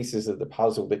pieces of the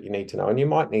puzzle that you need to know. And you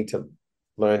might need to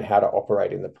learn how to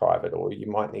operate in the private, or you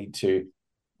might need to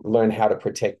learn how to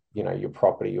protect, your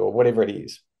property or whatever it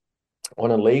is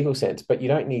on a legal sense, but you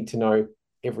don't need to know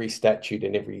every statute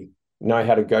and know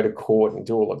how to go to court and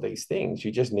do all of these things.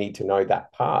 You just need to know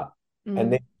that part.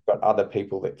 And then you've got other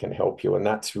people that can help you. And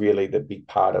that's really the big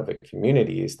part of a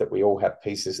community, is that we all have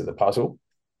pieces of the puzzle.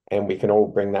 and we can all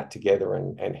bring that together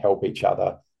and help each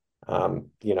other,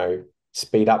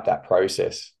 speed up that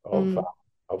process of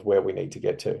where we need to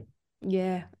get to.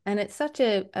 Yeah, and it's such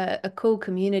a cool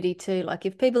community too. Like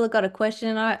if people have got a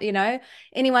question,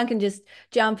 anyone can just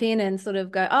jump in and sort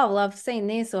of go, oh, well, I've seen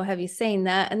this, or have you seen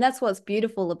that? And that's what's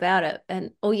beautiful about it. And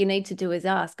all you need to do is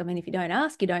ask. I mean, if you don't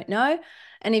ask, you don't know.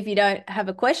 And if you don't have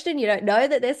a question, you don't know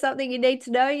that there's something you need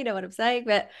to know. You know what I'm saying?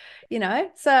 But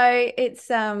so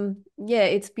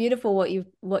it's beautiful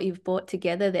what you've brought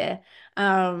together there.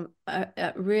 A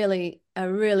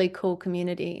really cool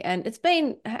community. And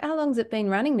how long's it been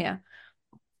running now?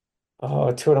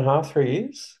 Oh, 2.5, 3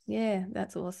 years. Yeah,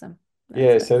 that's awesome.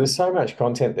 Yeah, so there's so much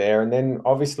content there. And then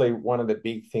obviously one of the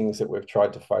big things that we've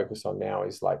tried to focus on now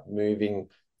is like moving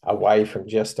away from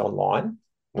just online.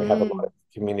 We have a lot of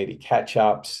community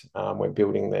catch-ups. We're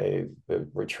building the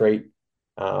retreat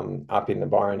up in the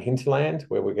Byron hinterland,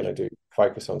 where we're going to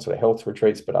focus on sort of health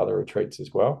retreats, but other retreats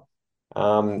as well.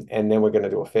 And then we're going to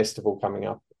do a festival coming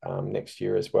up next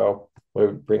year as well.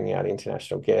 We're bringing out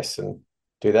international guests and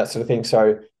do that sort of thing.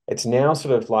 So it's now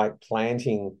sort of like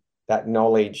planting that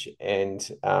knowledge and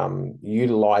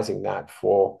utilizing that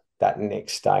for that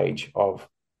next stage of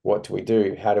what do we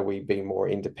do? How do we be more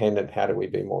independent? How do we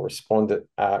be more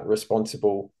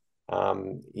responsible,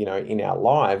 in our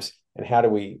lives? And how do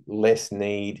we less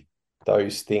need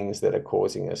those things that are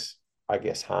causing us, I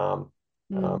guess, harm,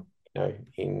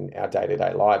 in our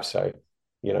day-to-day lives? So,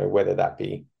 whether that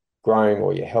be growing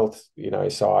or your health,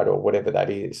 side or whatever that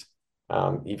is,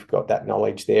 you've got that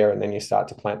knowledge there, and then you start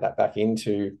to plant that back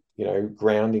into,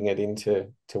 grounding it into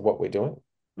what we're doing.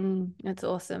 That's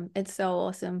awesome. It's so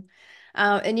awesome.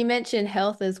 And you mentioned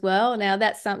health as well. Now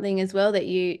that's something as well that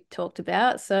you talked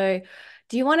about. So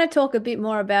do you want to talk a bit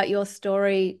more about your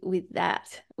story with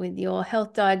that, with your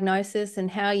health diagnosis and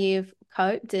how you've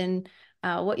coped and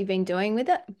what you've been doing with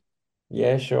it?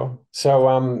 Yeah, sure. So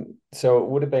it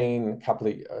would have been a couple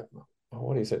of,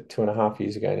 what is it, 2.5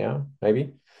 years ago now,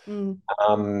 maybe.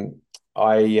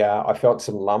 I felt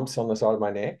some lumps on the side of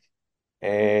my neck,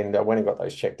 and I went and got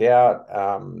those checked out.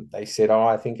 They said, oh,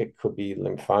 I think it could be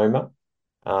lymphoma,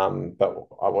 but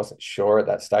I wasn't sure at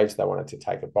that stage. They wanted to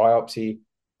take a biopsy.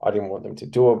 I didn't want them to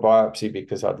do a biopsy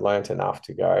because I'd learnt enough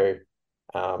to go,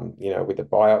 with a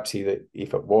biopsy, that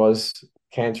if it was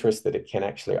cancerous, that it can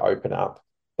actually open up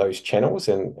those channels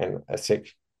and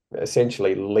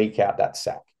essentially leak out that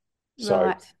sac.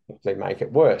 So they make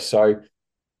it worse. So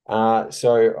I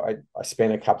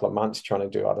spent a couple of months trying to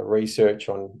do other research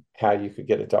on how you could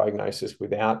get a diagnosis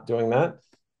without doing that.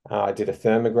 I did a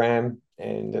thermogram,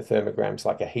 and a thermogram's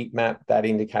like a heat map that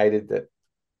indicated that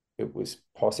it was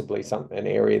possibly an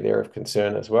area there of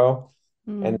concern as well.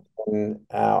 And then,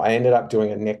 I ended up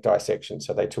doing a neck dissection.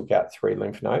 So they took out 3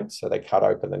 lymph nodes. So they cut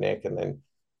open the neck and then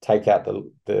take out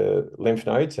the lymph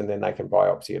nodes, and then they can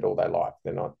biopsy it all they like.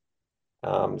 They're not.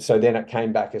 So then it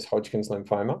came back as Hodgkin's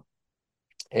lymphoma.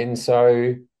 And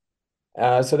so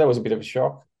that was a bit of a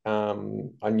shock.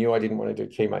 I knew I didn't want to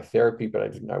do chemotherapy, but I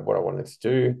didn't know what I wanted to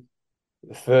do.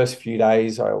 The first few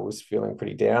days, I was feeling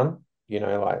pretty down,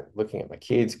 like looking at my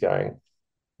kids going,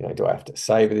 do I have to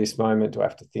savor this moment? Do I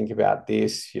have to think about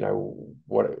this?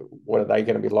 What are they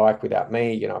going to be like without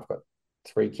me? I've got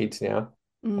 3 kids now,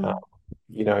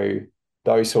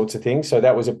 those sorts of things. So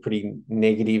that was a pretty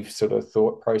negative sort of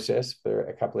thought process for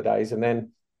a couple of days. And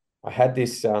then I had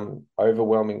this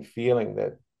overwhelming feeling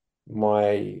that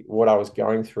what I was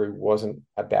going through wasn't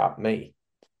about me.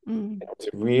 It was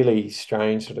a really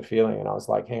strange sort of feeling. And I was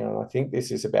like, hang on, I think this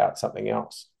is about something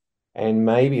else. And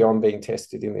maybe I'm being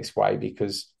tested in this way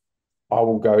because I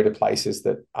will go to places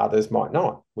that others might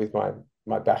not, with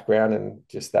my background and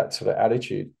just that sort of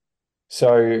attitude.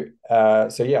 So I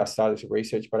started to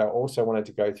research, but I also wanted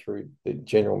to go through the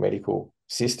general medical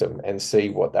system and see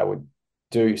what they would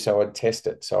do. So I'd test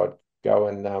it. So I'd go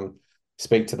and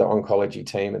speak to the oncology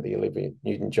team at the Olivia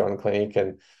Newton-John Clinic,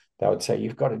 and they would say,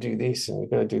 you've got to do this and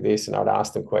you've got to do this. And I'd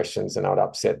ask them questions, and I'd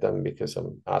upset them because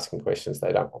I'm asking questions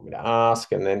they don't want me to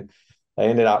ask. And then they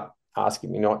ended up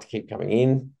asking me not to keep coming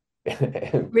in.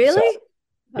 Really?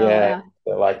 So, yeah. Wow.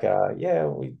 They're like,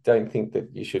 we don't think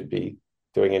that you should be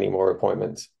doing any more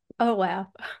appointments. Oh, wow.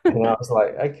 And I was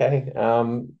like, okay.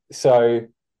 So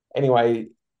anyway,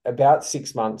 about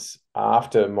 6 months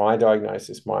after my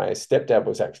diagnosis, my stepdad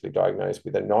was actually diagnosed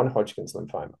with a non-Hodgkin's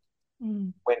lymphoma.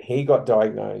 When he got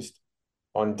diagnosed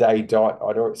on day dot,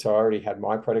 I already had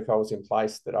my protocols in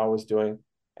place that I was doing.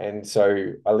 And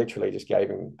so I literally just gave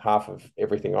him half of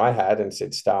everything I had and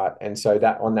said, start. And so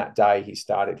that on that day he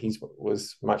started, he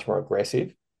was much more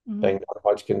aggressive being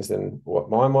non-Hodgkin's than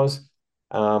what mine was.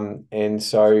 And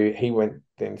so he went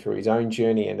then through his own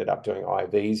journey, ended up doing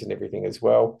IVs and everything as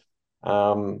well.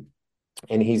 And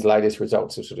his latest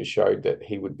results have sort of showed that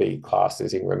he would be classed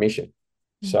as in remission.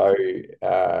 So,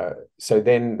 so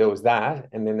then there was that,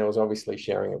 and then there was obviously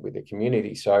sharing it with the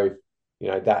community. So,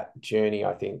 that journey,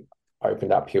 I think,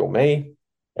 opened up Heal Me.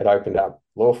 It opened up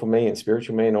Lawful Me and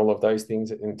Spiritual Me and all of those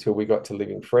things until we got to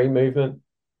Living Free movement.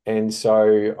 And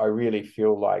so I really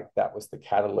feel like that was the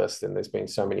catalyst, and there's been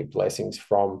so many blessings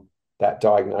from that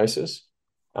diagnosis.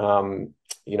 I'm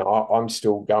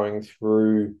still going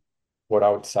through what I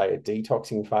would say a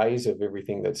detoxing phase of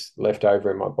everything that's left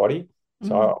over in my body.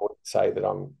 So I wouldn't say that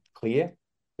I'm clear,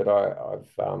 but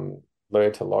I've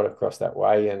learned a lot across that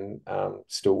way, and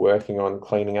still working on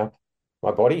cleaning up my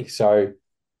body. So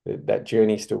that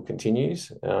journey still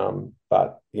continues.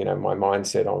 But, my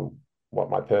mindset on what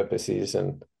my purpose is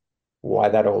and why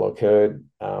that all occurred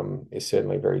is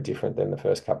certainly very different than the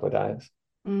first couple of days.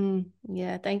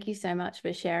 Yeah, thank you so much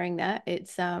for sharing that.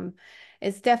 It's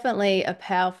definitely a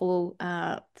powerful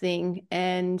thing,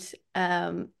 and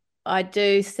I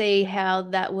do see how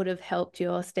that would have helped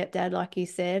your stepdad, like you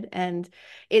said, and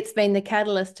it's been the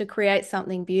catalyst to create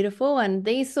something beautiful. And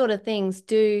these sort of things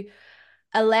do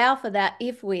allow for that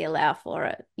if we allow for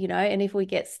it, and if we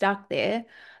get stuck there.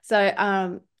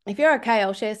 So if you're okay,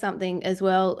 I'll share something as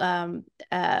well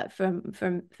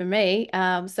from me.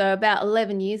 So about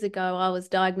 11 years ago, I was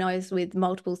diagnosed with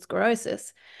multiple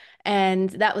sclerosis. And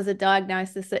that was a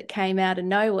diagnosis that came out of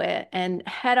nowhere. And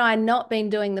had I not been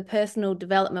doing the personal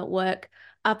development work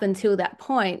up until that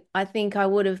point, I think I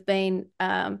would have handled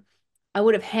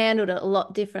it a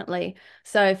lot differently.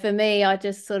 So for me, I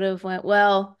just sort of went,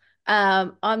 well,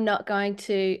 I'm not going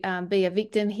to be a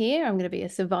victim here. I'm going to be a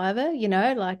survivor,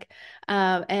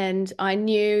 and I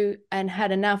knew and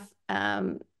had enough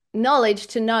knowledge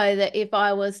to know that if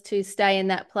I was to stay in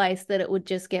that place, that it would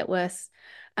just get worse.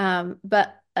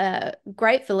 But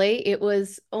gratefully, it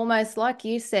was almost like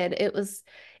you said,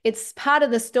 it's part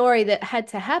of the story that had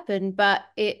to happen, but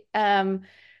you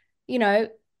know,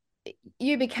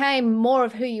 you became more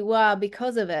of who you are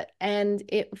because of it. And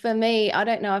for me, I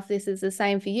don't know if this is the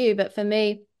same for you, but for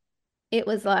me, it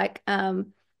was like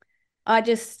I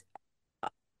just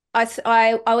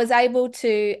I was able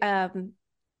to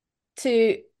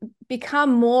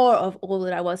become more of all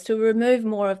that I was, to remove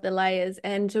more of the layers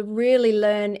and to really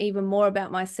learn even more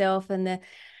about myself, and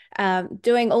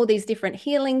doing all these different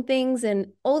healing things and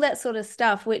all that sort of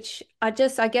stuff, which I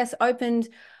guess opened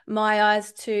my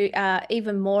eyes to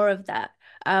even more of that.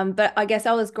 But I guess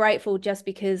I was grateful just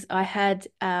because I had,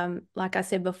 like I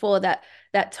said before, that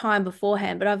time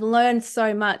beforehand. But I've learned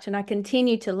so much, and I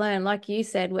continue to learn, like you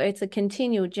said, where it's a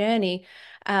continual journey.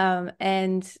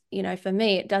 And for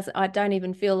me, I don't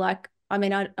even feel like, I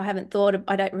mean, I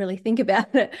don't really think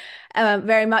about it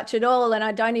very much at all. And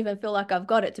I don't even feel like I've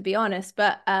got it, to be honest.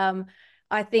 But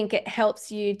I think it helps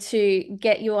you to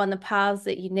get you on the paths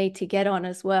that you need to get on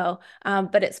as well.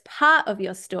 But it's part of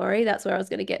your story. That's where I was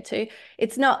going to get to.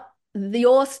 It's not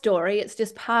your story. It's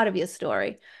just part of your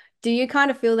story. Do you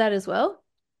kind of feel that as well?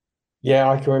 Yeah,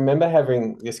 I can remember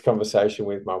having this conversation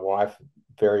with my wife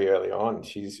very early on.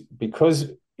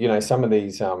 Because, some of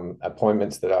these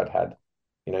appointments that I'd had,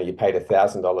 you paid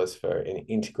 $1,000 for an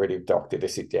integrative doctor to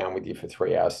sit down with you for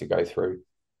 3 hours to go through,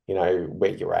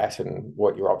 where you're at and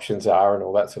what your options are and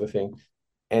all that sort of thing.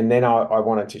 And then I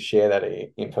wanted to share that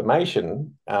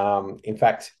information. In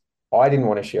fact, I didn't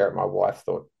want to share it. My wife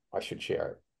thought I should share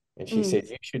it. And she said,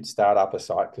 you should start up a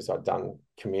site, because I'd done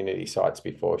community sites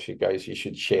before. She goes, you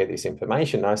should share this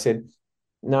information. And I said,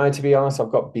 no, to be honest,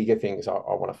 I've got bigger things I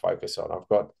want to focus on. I've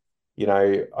got,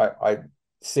 I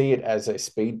see it as a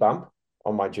speed bump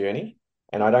on my journey,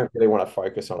 and I don't really want to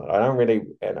focus on it. I don't really,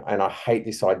 and I hate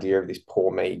this idea of this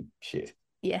poor me shit.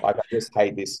 Yeah. Like, I just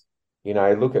hate this,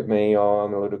 look at me, oh,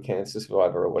 I'm a little cancer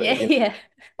survivor or whatever. Yeah.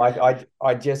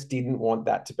 I just didn't want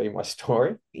that to be my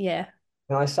story. Yeah.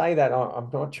 And I say that I'm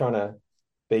not trying to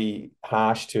be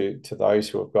harsh to those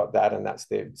who have got that and that's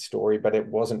their story, but it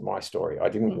wasn't my story. I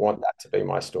didn't want that to be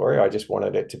my story. I just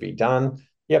wanted it to be done.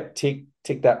 Yep, tick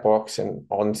that box and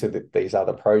on to these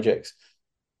other projects.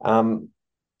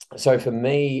 So for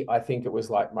me, I think it was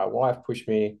like my wife pushed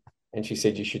me and she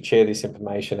said, you should share this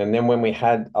information. And then when we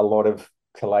had a lot of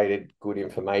collated good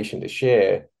information to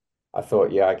share, I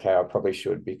thought, yeah, okay, I probably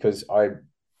should, because I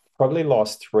probably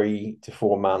lost 3 to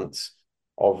 4 months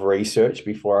of research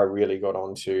before I really got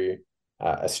onto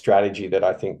a strategy that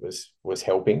I think was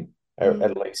helping,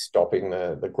 at least stopping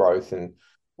the growth and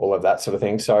all of that sort of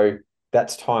thing. So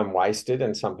that's time wasted,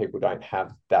 and some people don't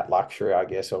have that luxury, I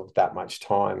guess, of that much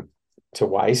time to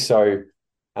waste. So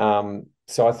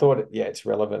so I thought, yeah, it's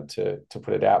relevant to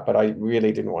put it out, but I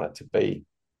really didn't want it to be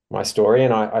my story.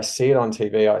 And I see it on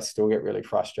TV. I still get really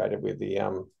frustrated with the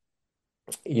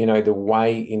the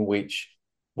way in which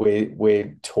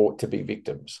we're taught to be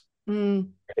victims. Mm.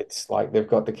 It's like they've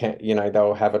got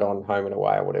they'll have it on Home and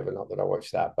Away or whatever. Not that I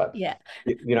watch that, but Yeah,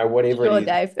 whatever it sure, is,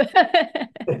 Dave.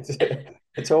 it's,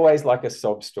 it's always like a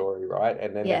sob story, right?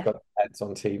 And then they've Yeah. got ads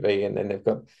on TV, and then they've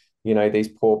got, these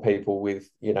poor people with,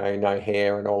 no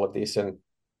hair and all of this. And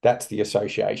that's the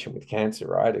association with cancer,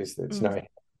 right? Is that it's no Mm. hair,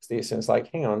 it's this. And it's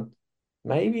like, hang on,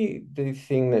 maybe the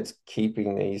thing that's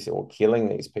keeping these or killing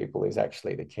these people is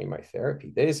actually the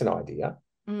chemotherapy. There's an idea.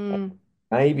 Mm.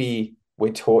 Maybe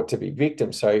we're taught to be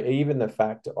victims. So even the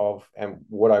fact of, and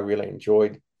what I really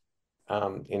enjoyed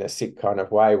in a sick kind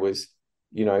of way was,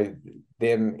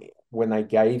 them when they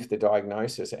gave the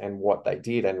diagnosis and what they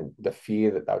did and the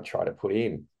fear that they would try to put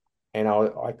in. And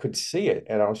I could see it.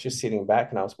 And I was just sitting back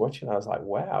and I was watching. I was like,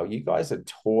 wow, you guys are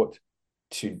taught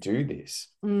to do this,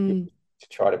 Mm. to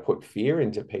try to put fear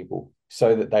into people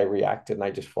so that they react and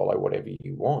they just follow whatever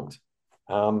you want.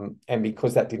 And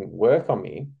because that didn't work on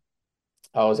me,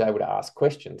 I was able to ask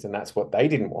questions, and that's what they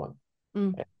didn't want.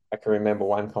 Mm. And I can remember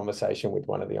one conversation with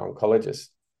one of the oncologists.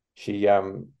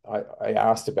 I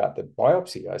asked about the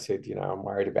biopsy. I said, I'm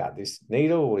worried about this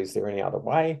needle. Is there any other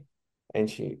way? And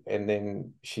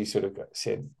then she sort of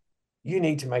said, you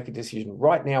need to make a decision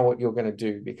right now what you're going to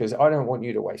do, because I don't want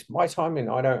you to waste my time, and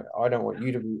I don't want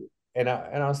you to be. And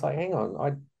I was like, hang on,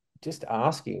 I just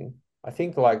asking. I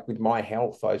think like with my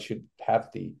health, I should have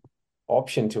the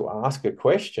option to ask a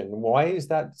question. Why is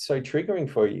that so triggering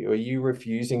for you? Are you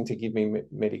refusing to give me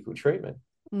medical treatment?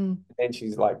 Mm. And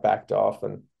she's like backed off,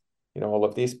 and all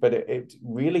of this. But it's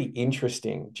really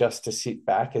interesting just to sit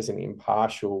back as an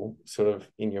impartial sort of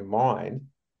in your mind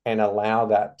and allow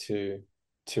that to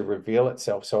reveal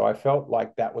itself. So I felt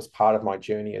like that was part of my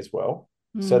journey as well,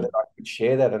 so Mm. that I could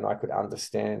share that and I could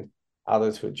understand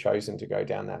others who had chosen to go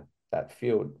down that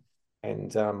field.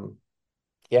 And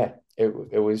yeah,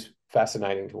 it was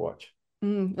fascinating to watch.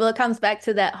 Mm. Well, it comes back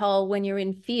to that whole, when you're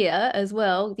in fear as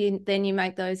well, then you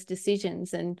make those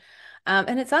decisions, and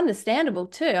it's understandable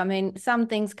too. I mean, some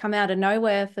things come out of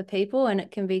nowhere for people, and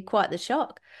it can be quite the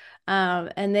shock.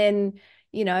 And then,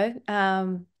 you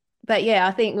know, but yeah,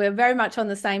 I think we're very much on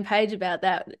the same page about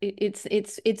that.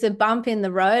 It's a bump in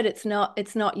the road. It's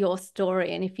not your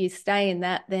story, and if you stay in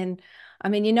that, then I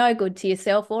mean, you're no good to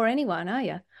yourself or anyone, are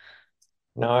you?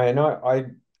 No, and I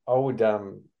would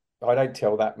I don't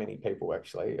tell that many people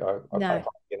actually. I play No.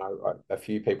 hockey, a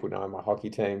few people know my hockey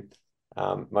team.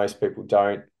 Most people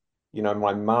don't.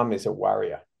 My mum is a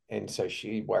worrier, and so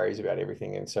she worries about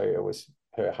everything. And so it was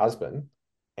her husband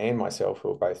and myself who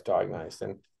were both diagnosed.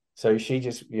 And so she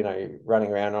just,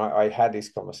 running around. I had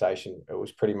this conversation. It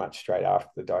was pretty much straight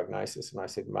after the diagnosis, and I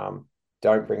said, "Mum,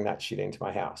 don't bring that shit into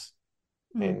my house."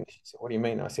 Mm. And she said, "What do you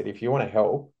mean?" I said, "If you want to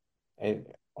help, and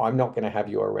I'm not going to have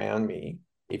you around me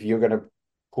if you're going to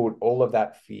put all of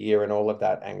that fear and all of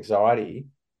that anxiety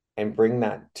and bring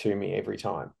that to me every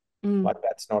time. Mm. Like,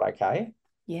 that's not okay.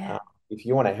 Yeah. Uh, if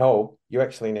you want to help, you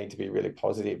actually need to be really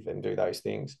positive and do those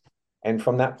things." And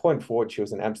from that point forward, she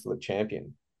was an absolute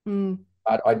champion. Mm.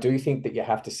 But I do think that you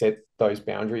have to set those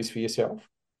boundaries for yourself,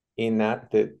 in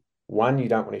that one, you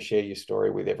don't want to share your story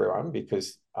with everyone,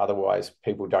 because otherwise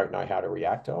people don't know how to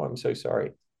react. Oh, I'm so sorry.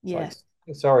 It's Yeah.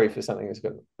 like, sorry for something that's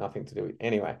got nothing to do with,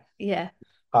 anyway, Yeah.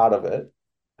 part of it.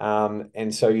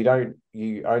 And so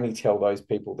you only tell those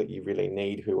people that you really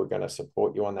need, who are going to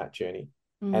support you on that journey,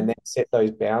 and Mm. then set those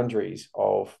boundaries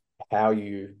of how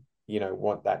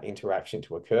want that interaction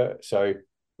to occur. So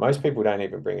most people don't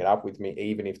even bring it up with me,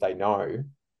 even if they know,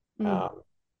 Mm. um,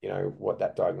 what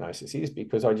that diagnosis is,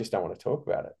 because I just don't want to talk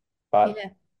about it. But Yeah.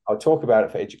 I'll talk about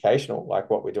it for educational, like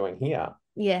what we're doing here.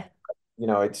 Yeah.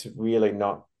 It's really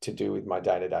not to do with my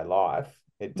day-to-day life.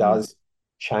 It Mm. does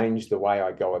change the way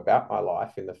I go about my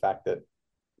life, in the fact that,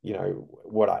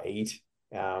 what I eat,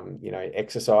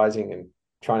 exercising and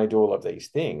trying to do all of these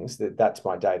things, that's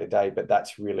my day-to-day, but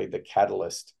that's really the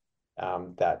catalyst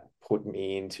that put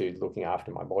me into looking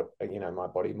after my body, my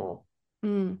body more.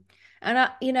 Mm.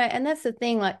 And that's the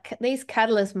thing, like these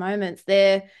catalyst moments,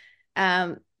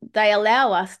 um, they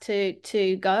allow us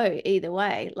to go either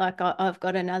way. Like I've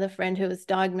got another friend who was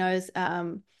diagnosed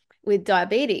with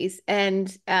diabetes,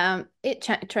 and it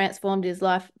transformed his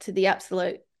life to the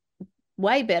absolute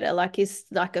way better. Like he's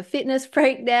like a fitness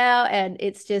freak now, and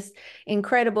it's just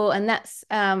incredible. And that's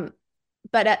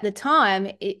but at the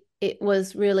time it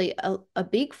was really a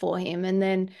big for him. And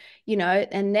then,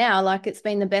 and now like it's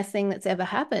been the best thing that's ever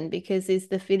happened, because he's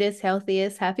the fittest,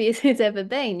 healthiest, happiest he's ever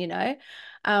been.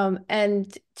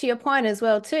 And to your point as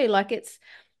well too, like it's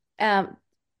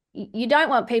you don't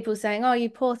want people saying, "Oh, you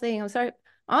poor thing, I'm sorry."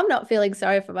 I'm not feeling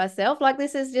sorry for myself. Like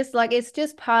this is just like it's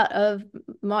just part of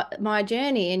my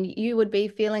journey, and you would be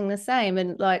feeling the same.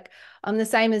 And like I'm the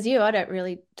same as you. I don't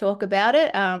really talk about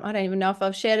it. I don't even know if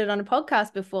I've shared it on a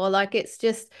podcast before. Like it's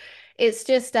just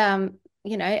and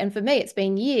for me it's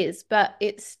been years, but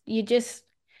it's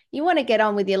you want to get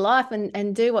on with your life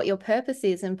and do what your purpose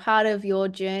is. And part of your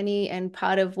journey and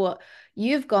part of what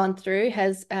you've gone through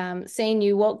has seen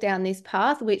you walk down this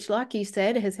path, which, like you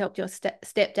said, has helped your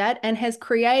stepdad and has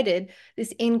created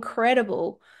this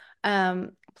incredible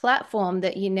platform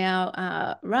that you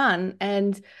now run.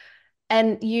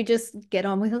 And you just get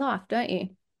on with life, don't you?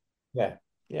 Yeah,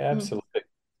 yeah, Mm, absolutely.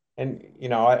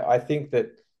 And I think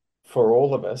that for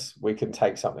all of us, we can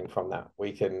take something from that.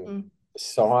 We can mm,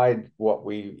 decide what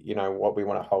we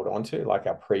want to hold on to, like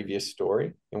our previous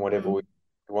story and whatever we mm,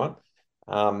 want.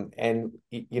 And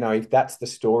if that's the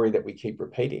story that we keep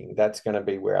repeating, that's going to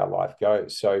be where our life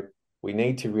goes. So we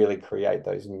need to really create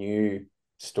those new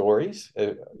stories,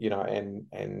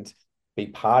 and be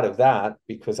part of that,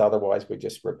 because otherwise we're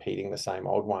just repeating the same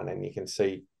old one. And you can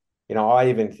see, I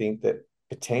even think that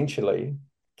potentially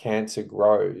cancer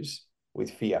grows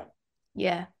with fear.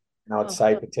 yeah. And I'd Oh,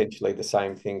 say sure. potentially the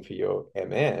same thing for your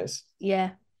MS,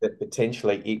 Yeah. that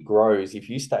potentially it grows. If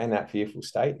you stay in that fearful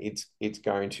state, it's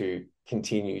going to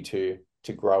continue to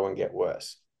grow and get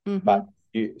worse. But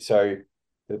Hmm. so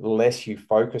the less you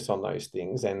focus on those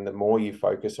things and the more you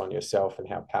focus on yourself and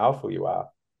how powerful you are,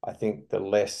 I think the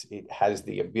less it has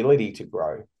the ability to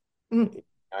grow. Mm.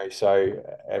 So,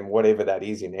 and whatever that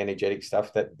is in energetic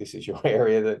stuff, that this is your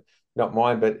area, that not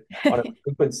mine, but on a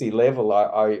frequency level,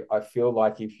 I feel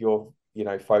like if you're,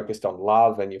 focused on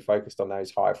love and you're focused on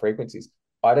those higher frequencies,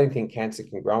 I don't think cancer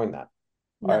can grow in that.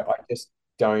 No. I just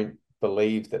don't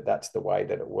believe that that's the way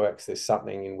that it works. There's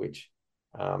something in which,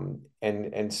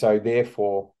 and so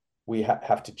therefore we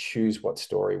have to choose what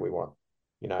story we want.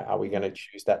 Are we going to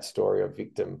choose that story of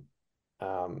victim,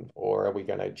 or are we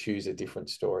going to choose a different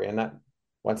story? And that,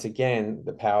 once again,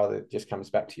 the power that just comes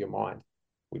back to your mind.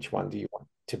 Which one do you want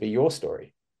to be your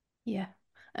story? Yeah,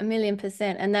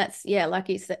 1,000,000%. And that's, yeah, like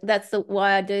you said, that's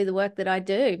why I do the work that I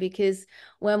do, because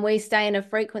when we stay in a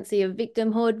frequency of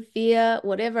victimhood, fear,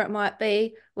 whatever it might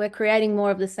be, we're creating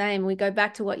more of the same. We go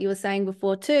back to what you were saying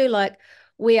before too, like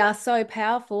we are so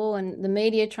powerful, and the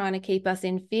media trying to keep us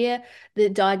in fear, the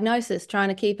diagnosis trying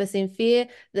to keep us in fear,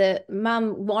 the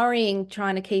mum worrying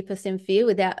trying to keep us in fear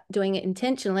without doing it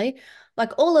intentionally.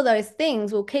 Like all of those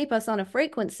things will keep us on a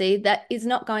frequency that is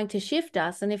not going to shift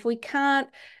us. And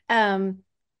um,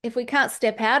 if we can't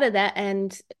step out of that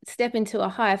and step into a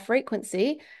higher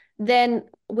frequency, then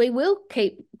we will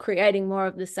keep creating more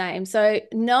of the same. So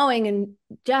knowing and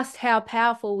just how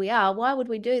powerful we are, why would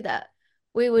we do that?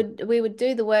 We would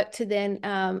do the work to then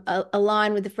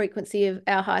align with the frequency of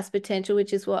our highest potential,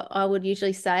 which is what I would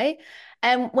usually say.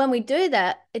 And when we do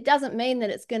that, it doesn't mean that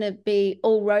it's going to be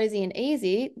all rosy and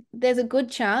easy. There's a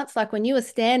good chance, like when you were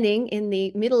standing in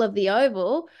the middle of the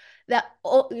oval, that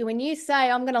when you say,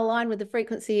 I'm going to align with the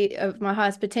frequency of my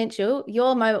highest potential,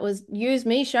 your moment was use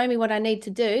me, show me what I need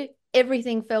to do.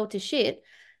 Everything fell to shit.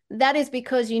 That is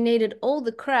because you needed all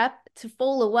the crap to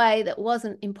fall away that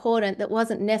wasn't important, that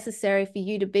wasn't necessary for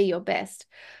you to be your best.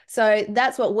 So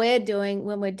that's what we're doing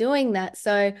when we're doing that.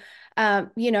 So,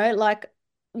 like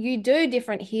you do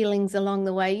different healings along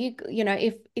the way.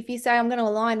 If you say I'm going to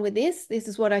align with this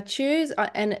is what I choose.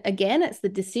 And again, it's the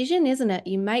decision, isn't it?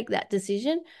 You make that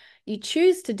decision, you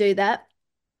choose to do that,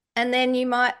 and then you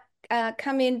might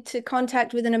come into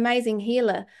contact with an amazing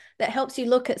healer that helps you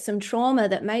look at some trauma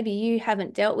that maybe you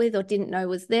haven't dealt with or didn't know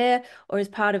was there or is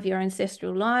part of your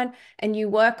ancestral line. And you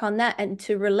work on that and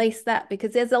to release that,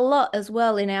 because there's a lot as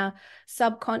well in our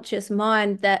subconscious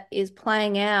mind that is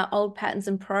playing out old patterns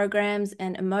and programs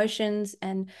and emotions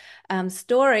and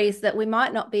stories that we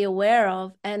might not be aware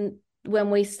of. And when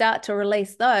we start to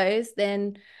release those,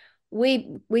 then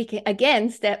we can again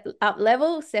step up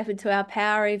level, step into our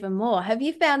power even more. Have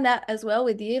you found that as well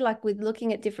with you, like with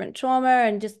looking at different trauma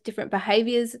and just different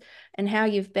behaviors and how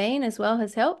you've been as well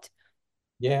has helped?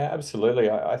 Yeah, absolutely.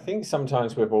 I think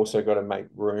sometimes we've also got to make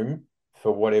room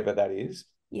for whatever that is.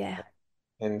 Yeah.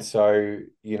 And so,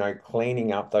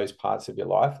 cleaning up those parts of your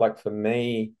life, like for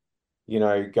me,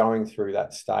 going through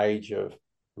that stage of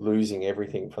losing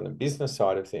everything from the business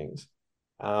side of things,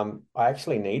 I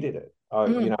actually needed it.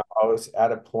 Mm, I was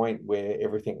at a point where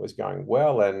everything was going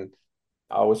well, and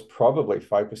I was probably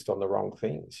focused on the wrong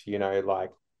things,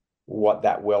 like what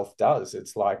that wealth does.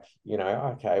 It's like,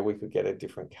 okay, we could get a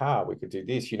different car, we could do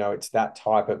this, it's that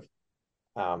type of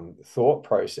thought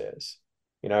process.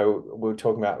 we were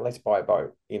talking about, let's buy a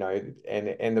boat,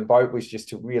 and the boat was just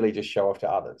to really just show off to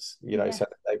others, so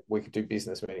that we could do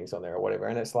business meetings on there or whatever.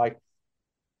 And it's like,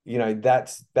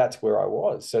 that's where I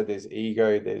was. So there's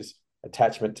ego, there's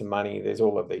attachment to money, there's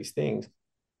all of these things.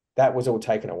 That was all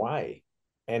taken away.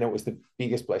 And it was the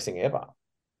biggest blessing ever,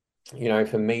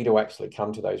 for me to actually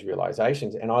come to those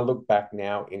realizations. And I look back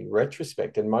now in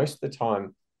retrospect, and most of the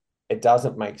time, it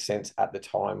doesn't make sense at the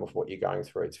time of what you're going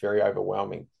through. It's very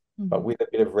overwhelming. Mm-hmm. But with a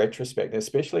bit of retrospect,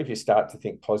 especially if you start to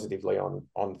think positively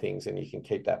on things, and you can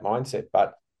keep that mindset.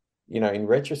 But, in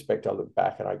retrospect, I look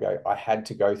back and I go, I had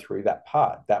to go through that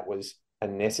part. That was a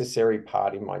necessary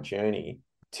part in my journey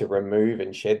to remove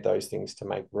and shed those things to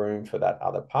make room for that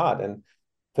other part. And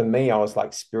for me, I was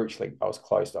like, spiritually, I was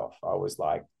closed off. I was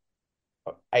like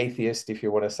atheist, if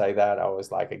you want to say that. I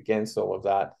was like against all of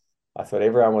that. I thought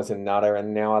everyone was a nutter.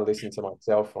 And now I listen to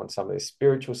myself on some of this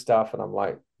spiritual stuff, and I'm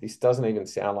like, this doesn't even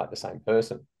sound like the same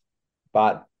person.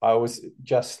 But I was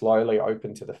just slowly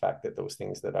open to the fact that there was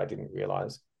things that I didn't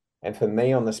realize. And for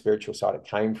me, on the spiritual side, it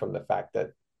came from the fact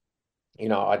that,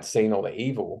 I'd seen all the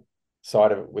evil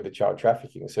side of it with the child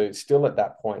trafficking. So still at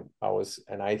that point, I was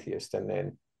an atheist. And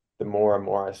then the more and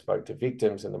more I spoke to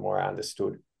victims, and the more I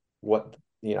understood what,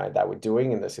 they were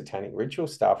doing in the satanic ritual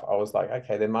stuff, I was like,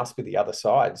 okay, there must be the other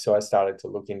side. So I started to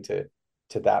look into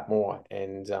that more.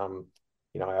 And,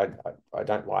 I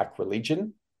don't like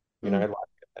religion, like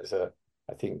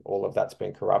I think all of that's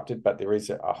been corrupted, but there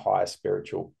is a higher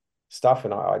spiritual stuff.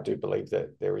 And I do believe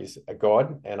that there is a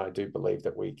God, and I do believe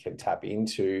that we can tap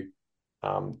into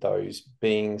those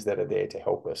beings that are there to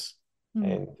help us.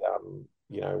 And,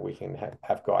 we can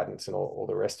have guidance and all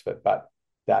the rest of it. But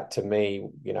that, to me,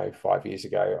 5 years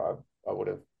ago, I would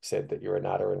have said that you're a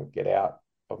nutter and get out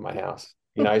of my house,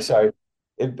 so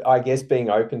I guess being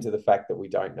open to the fact that we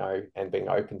don't know, and being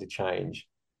open to change.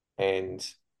 And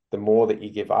the more that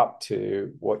you give up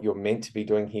to what you're meant to be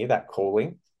doing here, that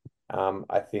calling,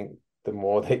 I think the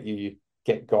more that you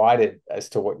get guided as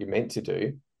to what you're meant to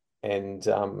do. And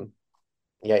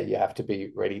you have to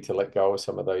be ready to let go of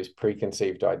some of those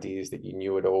preconceived ideas that you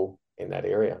knew it all in that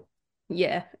area.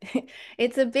 Yeah,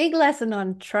 it's a big lesson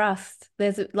on trust.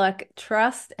 There's like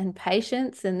trust and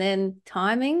patience, and then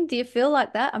timing. Do you feel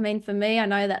like that? I mean, for me, I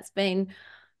know that's been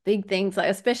big things, like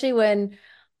especially when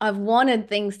I've wanted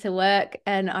things to work,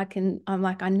 and I'm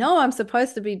like, I know I'm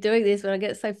supposed to be doing this, but I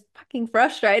get so fucking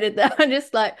frustrated that I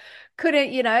just like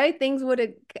couldn't, things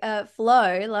wouldn't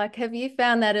flow. Like, have you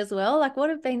found that as well? Like, what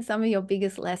have been some of your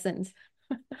biggest lessons?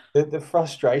 The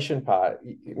frustration part,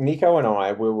 Nico and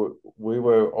I, we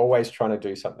were always trying to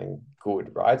do something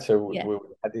good, right? So we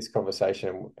had this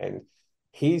conversation, and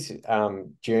his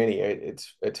journey,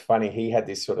 it's funny, he had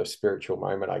this sort of spiritual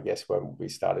moment, I guess, when we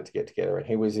started to get together, and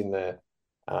he was in the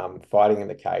fighting in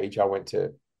the cage. I went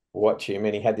to watch him,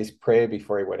 and he had this prayer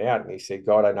before he went out, and he said,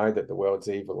 God, I know that the world's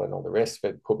evil and all the rest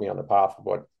of it, put me on the path of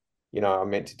what I'm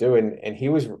meant to do. And he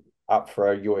was up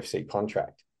for a UFC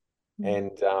contract.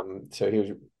 And so he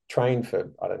was trained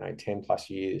for, I don't know, 10 plus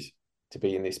years to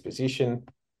be in this position.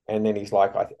 And then he's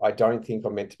like, I don't think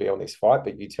I'm meant to be on this fight,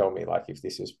 but you tell me, like, if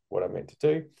this is what I'm meant to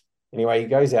do. Anyway, he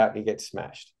goes out and he gets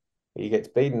smashed. He gets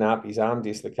beaten up, his arm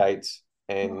dislocates,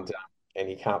 and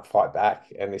he can't fight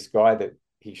back. And this guy that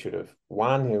he should have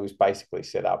won, who was basically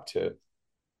set up to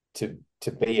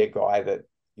be a guy that,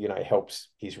 helps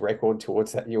his record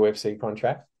towards that UFC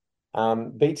contract,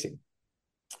 beats him.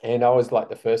 And I was like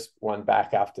the first one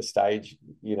back after stage.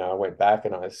 I went back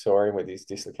and I saw him with his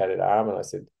dislocated arm, and I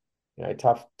said,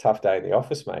 tough day in the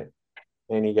office, mate.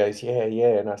 And he goes, yeah.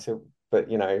 And I said,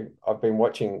 but, I've been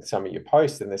watching some of your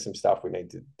posts, and there's some stuff we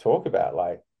need to talk about.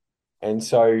 And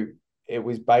so it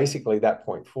was basically that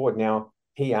point forward. Now,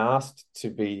 he asked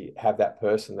to have that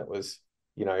person that was,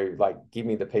 give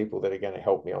me the people that are going to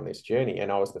help me on this journey.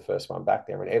 And I was the first one back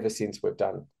there. And ever since, we've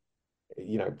done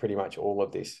pretty much all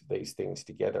of these things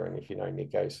together. And if you know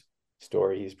Nico's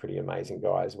story, he's a pretty amazing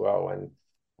guy as well. And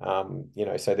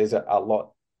so there's a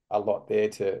lot there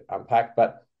to unpack.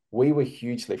 But we were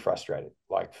hugely frustrated.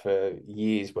 Like, for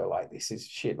years, we're like, this is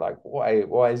shit. Like,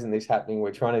 why isn't this happening?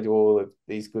 We're trying to do all of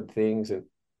these good things, and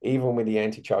even with the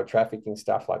anti-child trafficking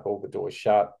stuff, like, all the doors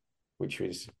shut, which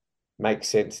makes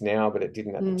sense now, but it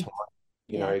didn't at the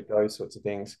time. Those sorts of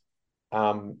things.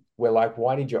 We're like,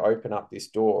 why did you open up this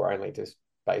door only to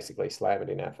basically slam it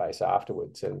in our face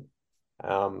afterwards? And,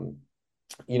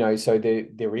 so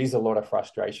there is a lot of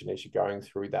frustration as you're going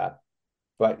through that,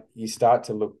 but you start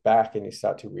to look back and you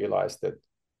start to realize that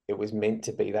it was meant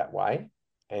to be that way.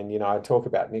 And, I talk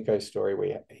about Nico's story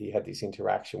where he had this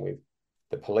interaction with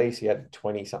the police. He had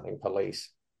 20 something police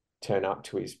turn up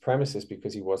to his premises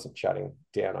because he wasn't shutting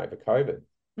down over COVID.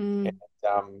 Mm.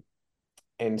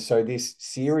 And so this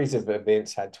series of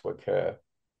events had to occur.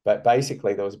 But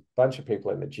basically, there was a bunch of people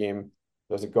in the gym.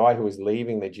 There was a guy who was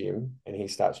leaving the gym and he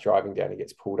starts driving down. He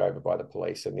gets pulled over by the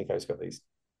police. And Nico's got these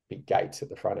big gates at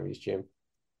the front of his gym.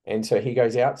 And so he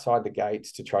goes outside the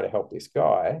gates to try to help this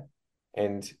guy.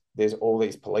 And there's all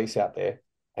these police out there.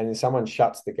 And then someone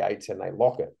shuts the gates and they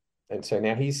lock it. And so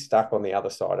now he's stuck on the other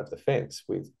side of the fence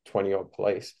with 20 odd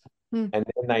police. Mm. And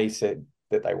then they said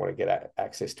that they want to get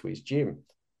access to his gym.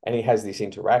 And he has this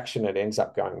interaction. It ends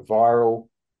up going viral.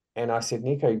 And I said,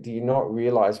 Nico, do you not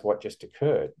realize what just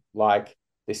occurred? Like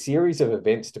the series of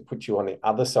events to put you on the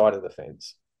other side of the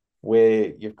fence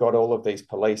where you've got all of these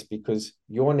police, because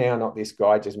you're now not this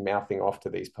guy just mouthing off to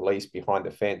these police behind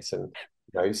the fence and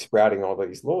sprouting all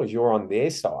these laws. You're on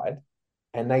their side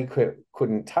and they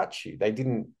couldn't touch you. They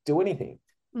didn't do anything.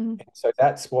 Mm. So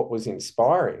that's what was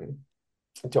inspiring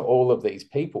to all of these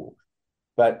people.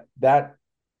 But that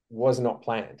was not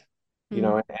planned,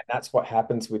 and that's what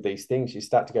happens with these things. You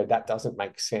start to go, that doesn't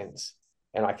make sense.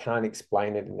 And I can't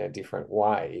explain it in a different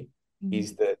way,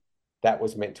 is that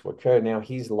was meant to occur. Now,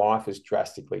 his life has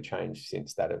drastically changed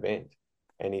since that event.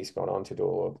 And he's gone on to do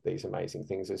all of these amazing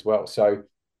things as well. So,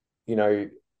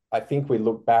 I think we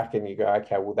look back and you go,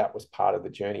 okay, well, that was part of the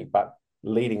journey. But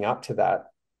leading up to that,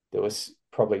 there was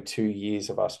probably 2 years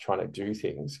of us trying to do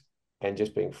things and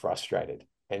just being frustrated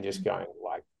and just going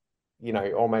like,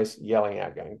 almost yelling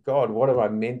out, going, God, what am I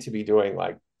meant to be doing?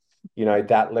 Like,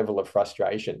 that level of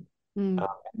frustration. And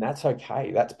that's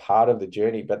okay. That's part of the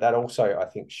journey. But that also, I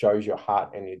think, shows your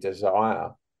heart and your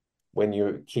desire when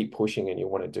you keep pushing and you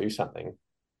want to do something.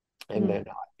 And then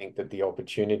I think that the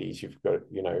opportunities you've got,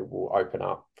 will open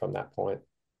up from that point.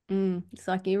 It's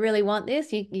like, you really want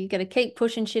this, you got to keep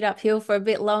pushing shit uphill for a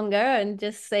bit longer and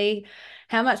just see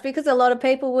how much, because a lot of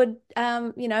people would,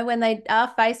 when they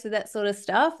are faced with that sort of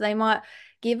stuff, they might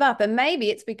give up, and maybe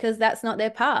it's because that's not their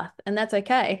path, and that's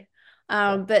okay.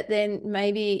 But then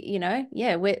maybe, I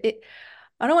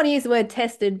don't want to use the word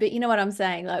tested, but you know what I'm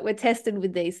saying? Like, we're tested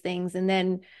with these things, and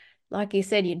then, like you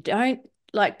said,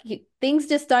 things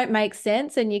just don't make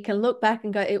sense, and you can look back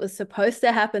and go, it was supposed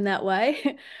to happen that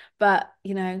way. But,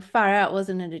 far out,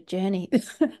 wasn't it a journey?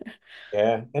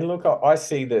 Yeah. And look, I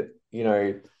see that,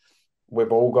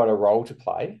 we've all got a role to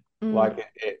play.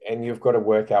 And you've got to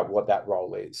work out what that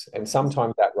role is. And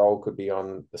sometimes that role could be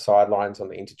on the sidelines, on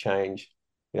the interchange.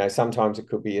 Sometimes it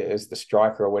could be as the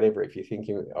striker or whatever, if you're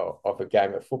thinking of a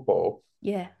game of football,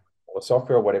 or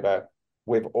soccer or whatever.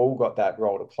 We've all got that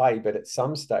role to play, but at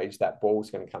some stage that ball's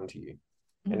going to come to you.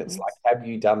 And it's like, have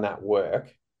you done that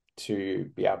work to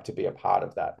be able to be a part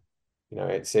of that?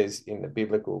 It says in the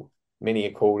biblical, many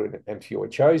are called and few are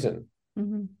chosen.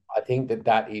 I think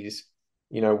that is,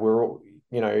 we're all,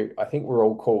 I think we're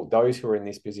all called. Those who are in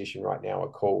this position right now are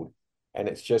called. And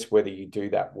it's just whether you do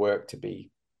that work to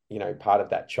be, part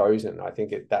of that chosen. I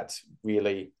think that's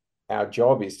really our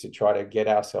job, is to try to get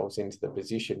ourselves into the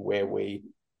position where we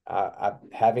are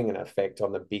having an effect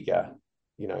on the bigger,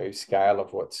 scale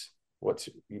of what's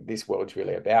this world's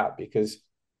really about. Because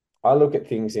I look at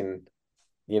things in,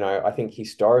 I think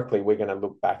historically we're going to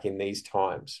look back in these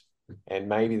times, and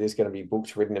maybe there's going to be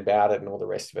books written about it and all the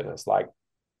rest of it. And it's like,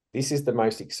 this is the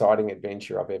most exciting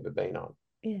adventure I've ever been on.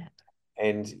 Yeah.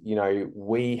 And,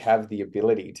 we have the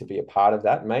ability to be a part of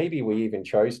that. Maybe we even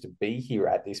chose to be here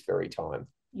at this very time.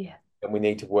 Yeah. And we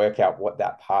need to work out what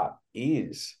that part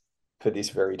is for this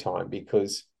very time,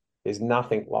 because there's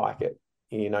nothing like it.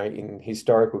 In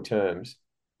historical terms,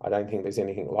 I don't think there's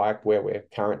anything like where we're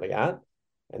currently at.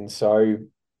 And so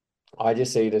I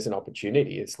just see it as an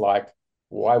opportunity. It's like,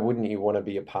 why wouldn't you want to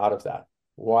be a part of that?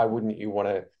 Why wouldn't you want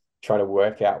to try to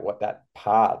work out what that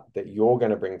part that you're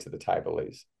going to bring to the table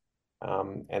is?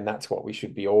 And that's what we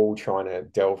should be all trying to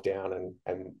delve down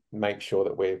and make sure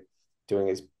that we're doing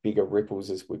as big a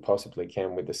ripples as we possibly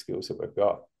can with the skills that we've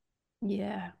got.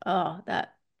 Yeah. Oh,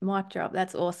 that mic drop.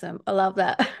 That's awesome. I love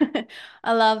that.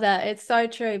 I love that. It's so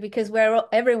true, because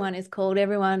everyone is called.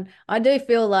 I do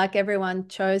feel like everyone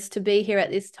chose to be here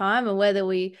at this time, and whether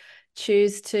we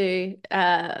choose to,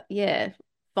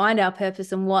 find our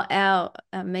purpose and what our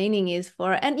meaning is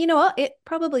for it. And you know what? It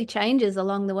probably changes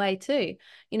along the way too.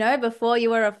 Before you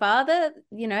were a father,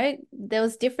 there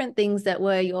was different things that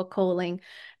were your calling,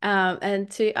 and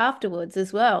to afterwards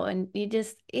as well. And it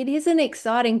is an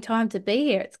exciting time to be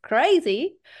here. It's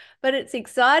crazy, but it's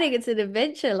exciting. It's an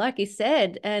adventure, like you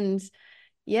said. And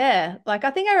yeah, like I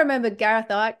think I remember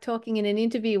Gareth Ike talking in an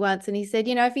interview once, and he said,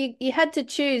 if you had to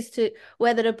choose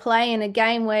whether to play in a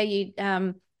game where you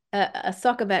a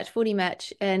soccer match, footy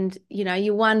match, and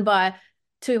you won by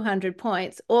 200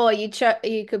 points, or you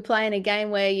could play in a game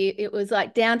where it was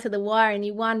like down to the wire and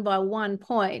you won by 1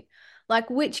 point. Like,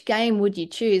 which game would you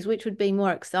choose? Which would be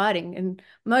more exciting? And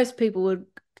most people would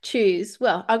choose,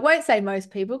 well, I won't say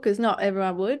most people because not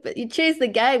everyone would, but you choose the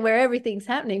game where everything's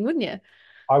happening, wouldn't you?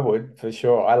 I would, for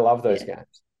sure. I love those Yeah.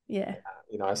 games. Yeah.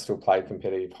 I still play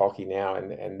competitive hockey now,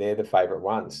 and they're the favorite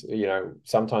ones.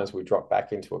 Sometimes we drop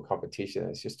back into a competition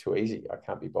and it's just too easy. I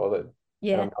can't be bothered, and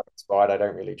Yeah. I'm not inspired. I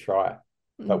don't really try.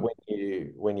 But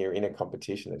Mm. when you're in a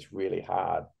competition that's really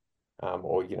hard,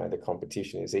 or the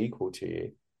competition is equal to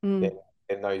you, Mm.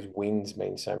 then those wins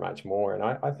mean so much more. And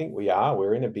I think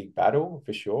we're in a big battle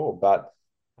for sure, but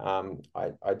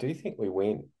I do think we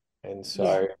win. And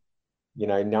Yeah. so,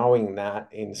 knowing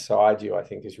that inside you, I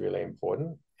think is really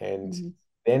important. And Mm.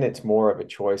 then it's more of a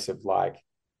choice of like,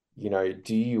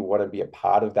 do you want to be a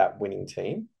part of that winning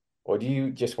team, or do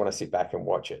you just want to sit back and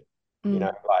watch it? Mm.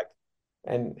 Like,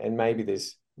 and maybe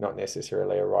there's not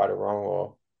necessarily a right or wrong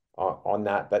or on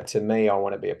that, but to me, I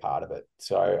want to be a part of it.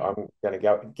 So I'm going to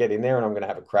go get in there and I'm going to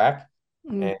have a crack.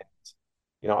 Mm.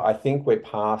 And I think we're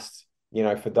past,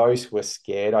 for those who are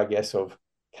scared, I guess, of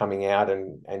coming out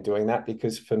and doing that,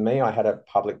 because for me, I had a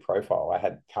public profile. I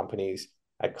had companies,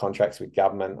 I had contracts with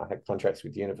government, I had contracts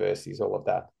with universities, all of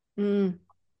that. Mm.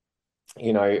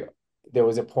 There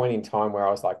was a point in time where I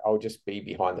was like, I'll just be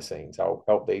behind the scenes. I'll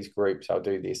help these groups. I'll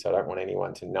do this. I don't want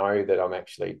anyone to know that I'm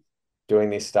actually doing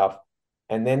this stuff.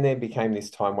 And then there became this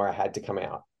time where I had to come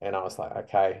out, and I was like,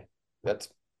 okay, that's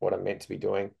what I'm meant to be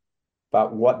doing.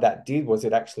 But what that did was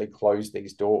it actually closed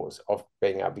these doors of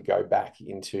being able to go back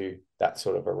into that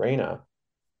sort of arena.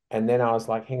 And then I was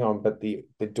like, hang on, but the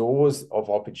doors of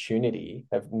opportunity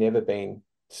have never been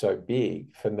so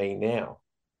big for me now.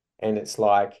 And it's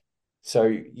like,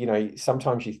 so,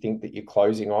 sometimes you think that you're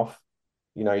closing off,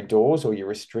 doors, or you're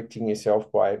restricting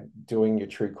yourself by doing your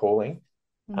true calling.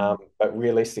 Mm. But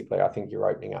realistically, I think you're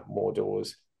opening up more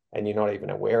doors and you're not even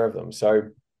aware of them. So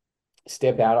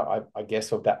step out, I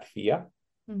guess, of that fear,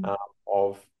 Mm.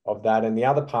 um, of that. And the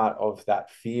other part of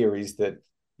that fear is that,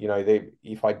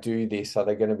 if I do this, are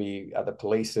the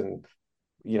police and,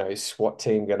 SWAT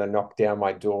team going to knock down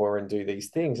my door and do these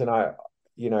things? And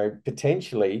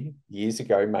potentially years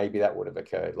ago, maybe that would have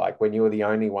occurred. Like when you were the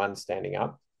only one standing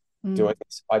up Mm. doing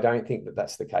this. I don't think that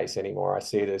that's the case anymore. I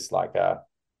see it as like a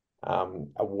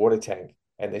water tank,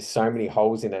 and there's so many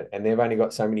holes in it, and they've only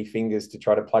got so many fingers to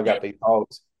try to plug up these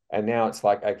holes. And now it's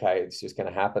like, okay, it's just going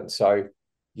to happen. So,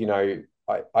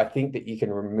 I think that you can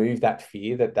remove that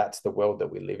fear that that's the world that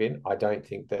we live in. I don't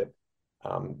think that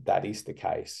that is the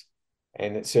case.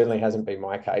 And it certainly hasn't been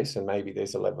my case. And maybe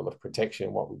there's a level of protection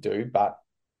in what we do, but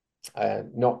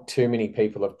not too many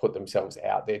people have put themselves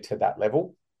out there to that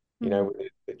level, Mm.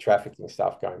 with the trafficking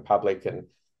stuff going public and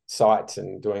sites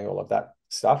and doing all of that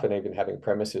stuff, and even having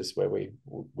premises where we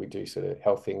do sort of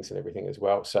health things and everything as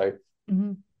well. So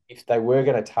Mm. if they were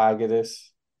going to target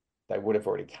us, they would have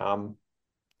already come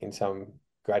in some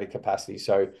greater capacity.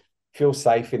 So feel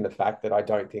safe in the fact that I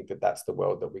don't think that that's the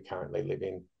world that we currently live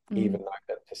in, Mm. even though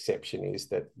the perception is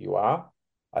that you are.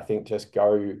 I think just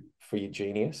go for your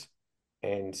genius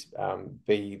and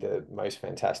be the most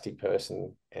fantastic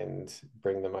person and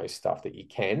bring the most stuff that you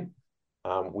can,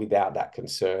 without that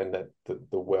concern that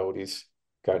the world is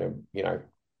going to,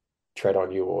 tread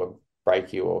on you or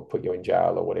break you or put you in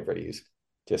jail or whatever it is.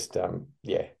 Just,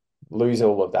 lose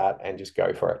all of that and just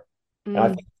go for it. And I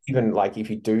Mm. think even like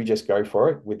if you do just go for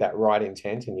it with that right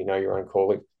intent and your own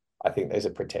calling, I think there's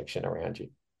a protection around you.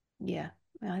 Yeah,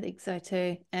 I think so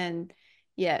too. And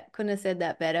yeah, couldn't have said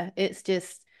that better. It's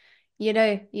just, you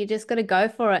just got to go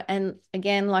for it. And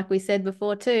again, like we said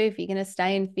before too, if you're going to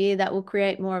stay in fear, that will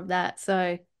create more of that.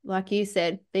 So, like you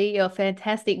said, be your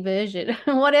fantastic version,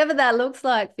 whatever that looks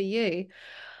like for you.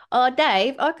 Oh,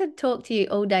 Dave, I could talk to you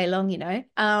all day long, you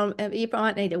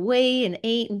might need a wee and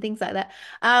eat and things like that.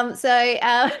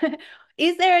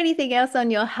 Is there anything else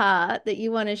on your heart that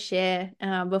you want to share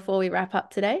before we wrap up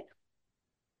today?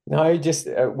 No, just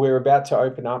we're about to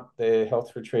open up the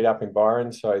health retreat up in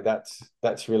Byron, so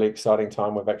that's really exciting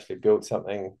time. We've actually built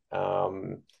something,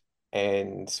 and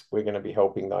we're going to be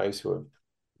helping those who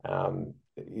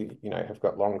have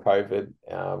got long COVID,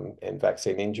 and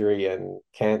vaccine injury and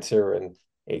cancer and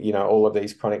all of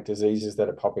these chronic diseases that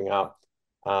are popping up.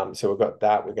 So we've got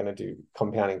that. We're going to do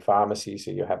compounding pharmacy,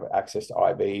 so you have access to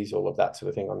IVs, all of that sort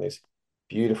of thing on this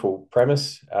beautiful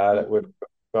premise that we've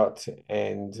got,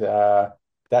 and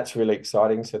that's really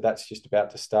exciting. So that's just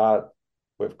about to start.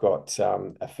 We've got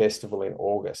a festival in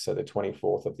August, so the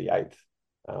 24th of the 8th,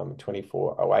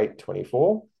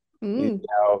 24/08/24 is Mm.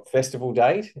 our festival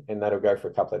date, and that'll go for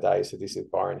a couple of days. So this is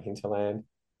Byron Hinterland.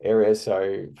 area.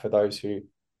 So for those who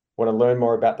want to learn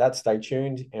more about that, stay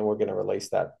tuned, and we're going to release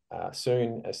that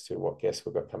soon as to what guests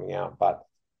we've got coming out. But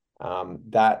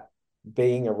that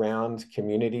being around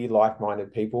community,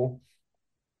 like-minded people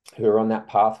who are on that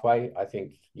pathway, I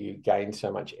think you gain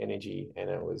so much energy. And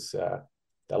it was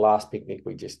the last picnic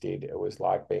we just did, it was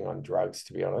like being on drugs,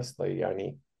 to be honest. The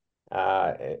only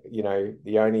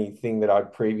the only thing that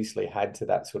I'd previously had to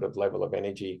that sort of level of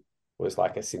energy was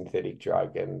like a synthetic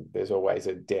drug, and there's always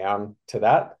a down to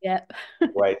that. Yeah.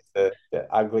 Always the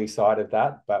ugly side of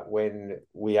that. But when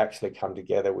we actually come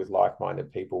together with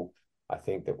like-minded people, I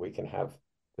think that we can have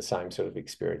the same sort of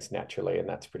experience naturally, and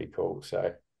that's pretty cool. So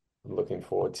I'm looking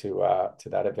forward to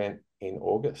that event in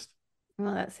August.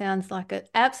 Well, that sounds like an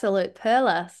absolute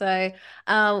perler. So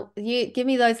you give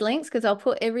me those links because I'll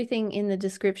put everything in the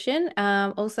description.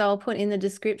 Also, I'll put in the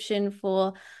description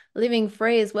for Living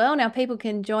Free as well. Now, people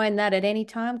can join that at any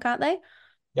time, can't they?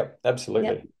 Yep,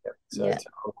 absolutely. Yep. So Yep. it's a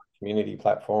community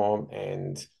platform,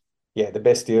 and yeah, the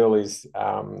best deal is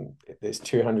there's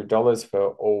 $200 for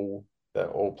all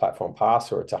platform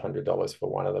pass, or it's $100 for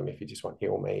one of them if you just want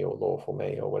Heal Me or Lawful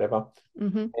Me or whatever.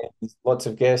 Mm-hmm. Lots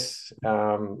of guests,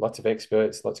 lots of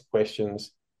experts, lots of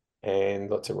questions, and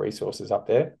lots of resources up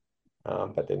there.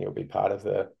 But then you'll be part of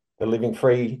the Living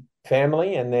Free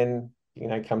family, and then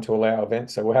come to all our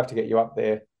events. So we'll have to get you up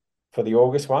there for the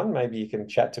August one. Maybe you can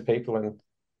chat to people and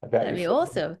about That'd be your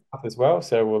awesome. as well.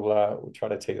 So we'll try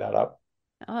to tee that up.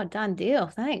 Oh, done deal.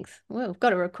 Thanks. Well, we've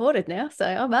got it recorded now, so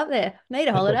I'm up there. Need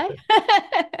a holiday.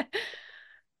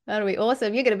 That'll be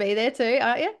awesome. You're going to be there too,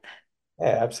 aren't you?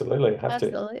 Yeah, absolutely. Have to.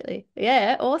 Absolutely.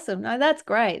 Yeah, awesome. No, that's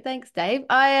great. Thanks, Dave.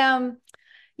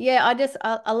 Yeah,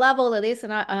 I love all of this,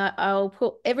 and I'll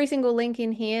put every single link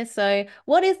in here. So,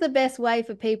 what is the best way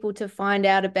for people to find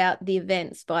out about the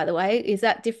events, by the way? Is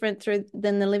that different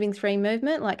than the Living Free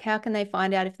movement? Like, how can they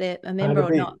find out if they're a member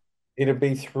or not? It'll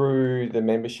be through the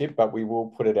membership, but we will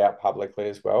put it out publicly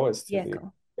as well as to Yeah, the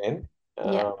cool. event.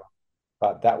 Yeah.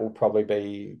 But that will probably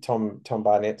be Tom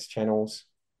Barnett's channels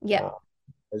Yeah.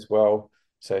 as well.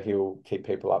 So he'll keep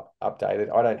people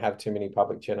updated. I don't have too many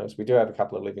public channels. We do have a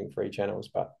couple of Living Free channels,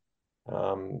 but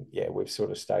yeah, we've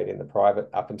sort of stayed in the private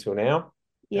up until now, and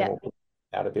Yeah. we'll put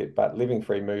out a bit. But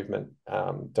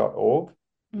livingfreemovement.org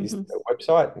is Mm-hmm. the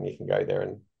website, and you can go there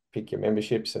and pick your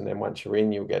memberships. And then once you're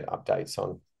in, you'll get updates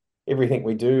on everything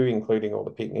we do, including all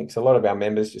the picnics. A lot of our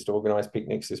members just organise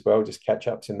picnics as well, just catch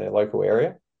ups in their local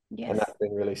area. Yes. And that's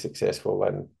been really successful.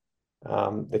 And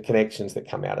the connections that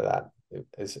come out of that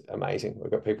is amazing.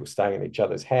 We've got people staying in each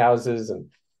other's houses,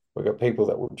 and we've got people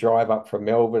that will drive up from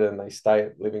Melbourne and they stay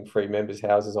at Living Free members'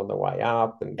 houses on the way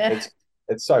up. And Yeah.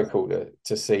 it's so cool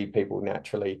to see people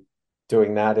naturally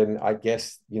doing that. And I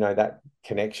guess, that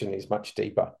connection is much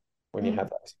deeper when you have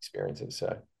those experiences.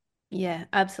 So Yeah,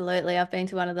 absolutely. I've been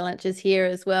to one of the lunches here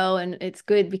as well, and it's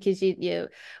good because you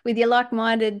with your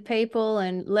like-minded people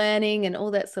and learning and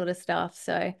all that sort of stuff.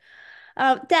 So,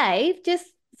 Dave, just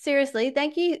seriously,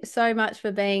 thank you so much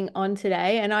for being on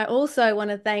today. And I also want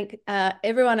to thank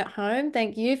everyone at home.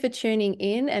 Thank you for tuning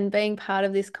in and being part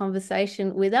of this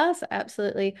conversation with us.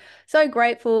 Absolutely so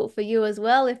grateful for you as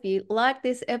well. If you like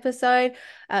this episode,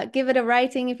 give it a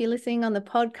rating if you're listening on the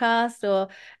podcast, or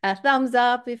a thumbs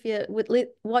up if you're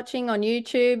watching on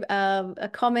YouTube, a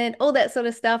comment, all that sort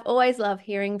of stuff. Always love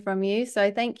hearing from you. So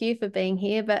thank you for being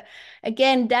here. But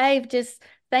again, Dave, just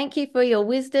thank you for your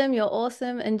wisdom. You're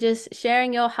awesome, and just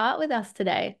sharing your heart with us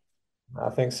today.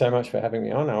 thanks so much for having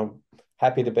me on. I'm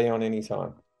happy to be on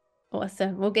anytime.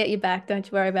 Awesome. We'll get you back. Don't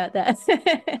you worry about that.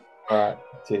 All right.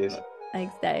 Cheers.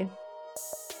 Thanks, Dave.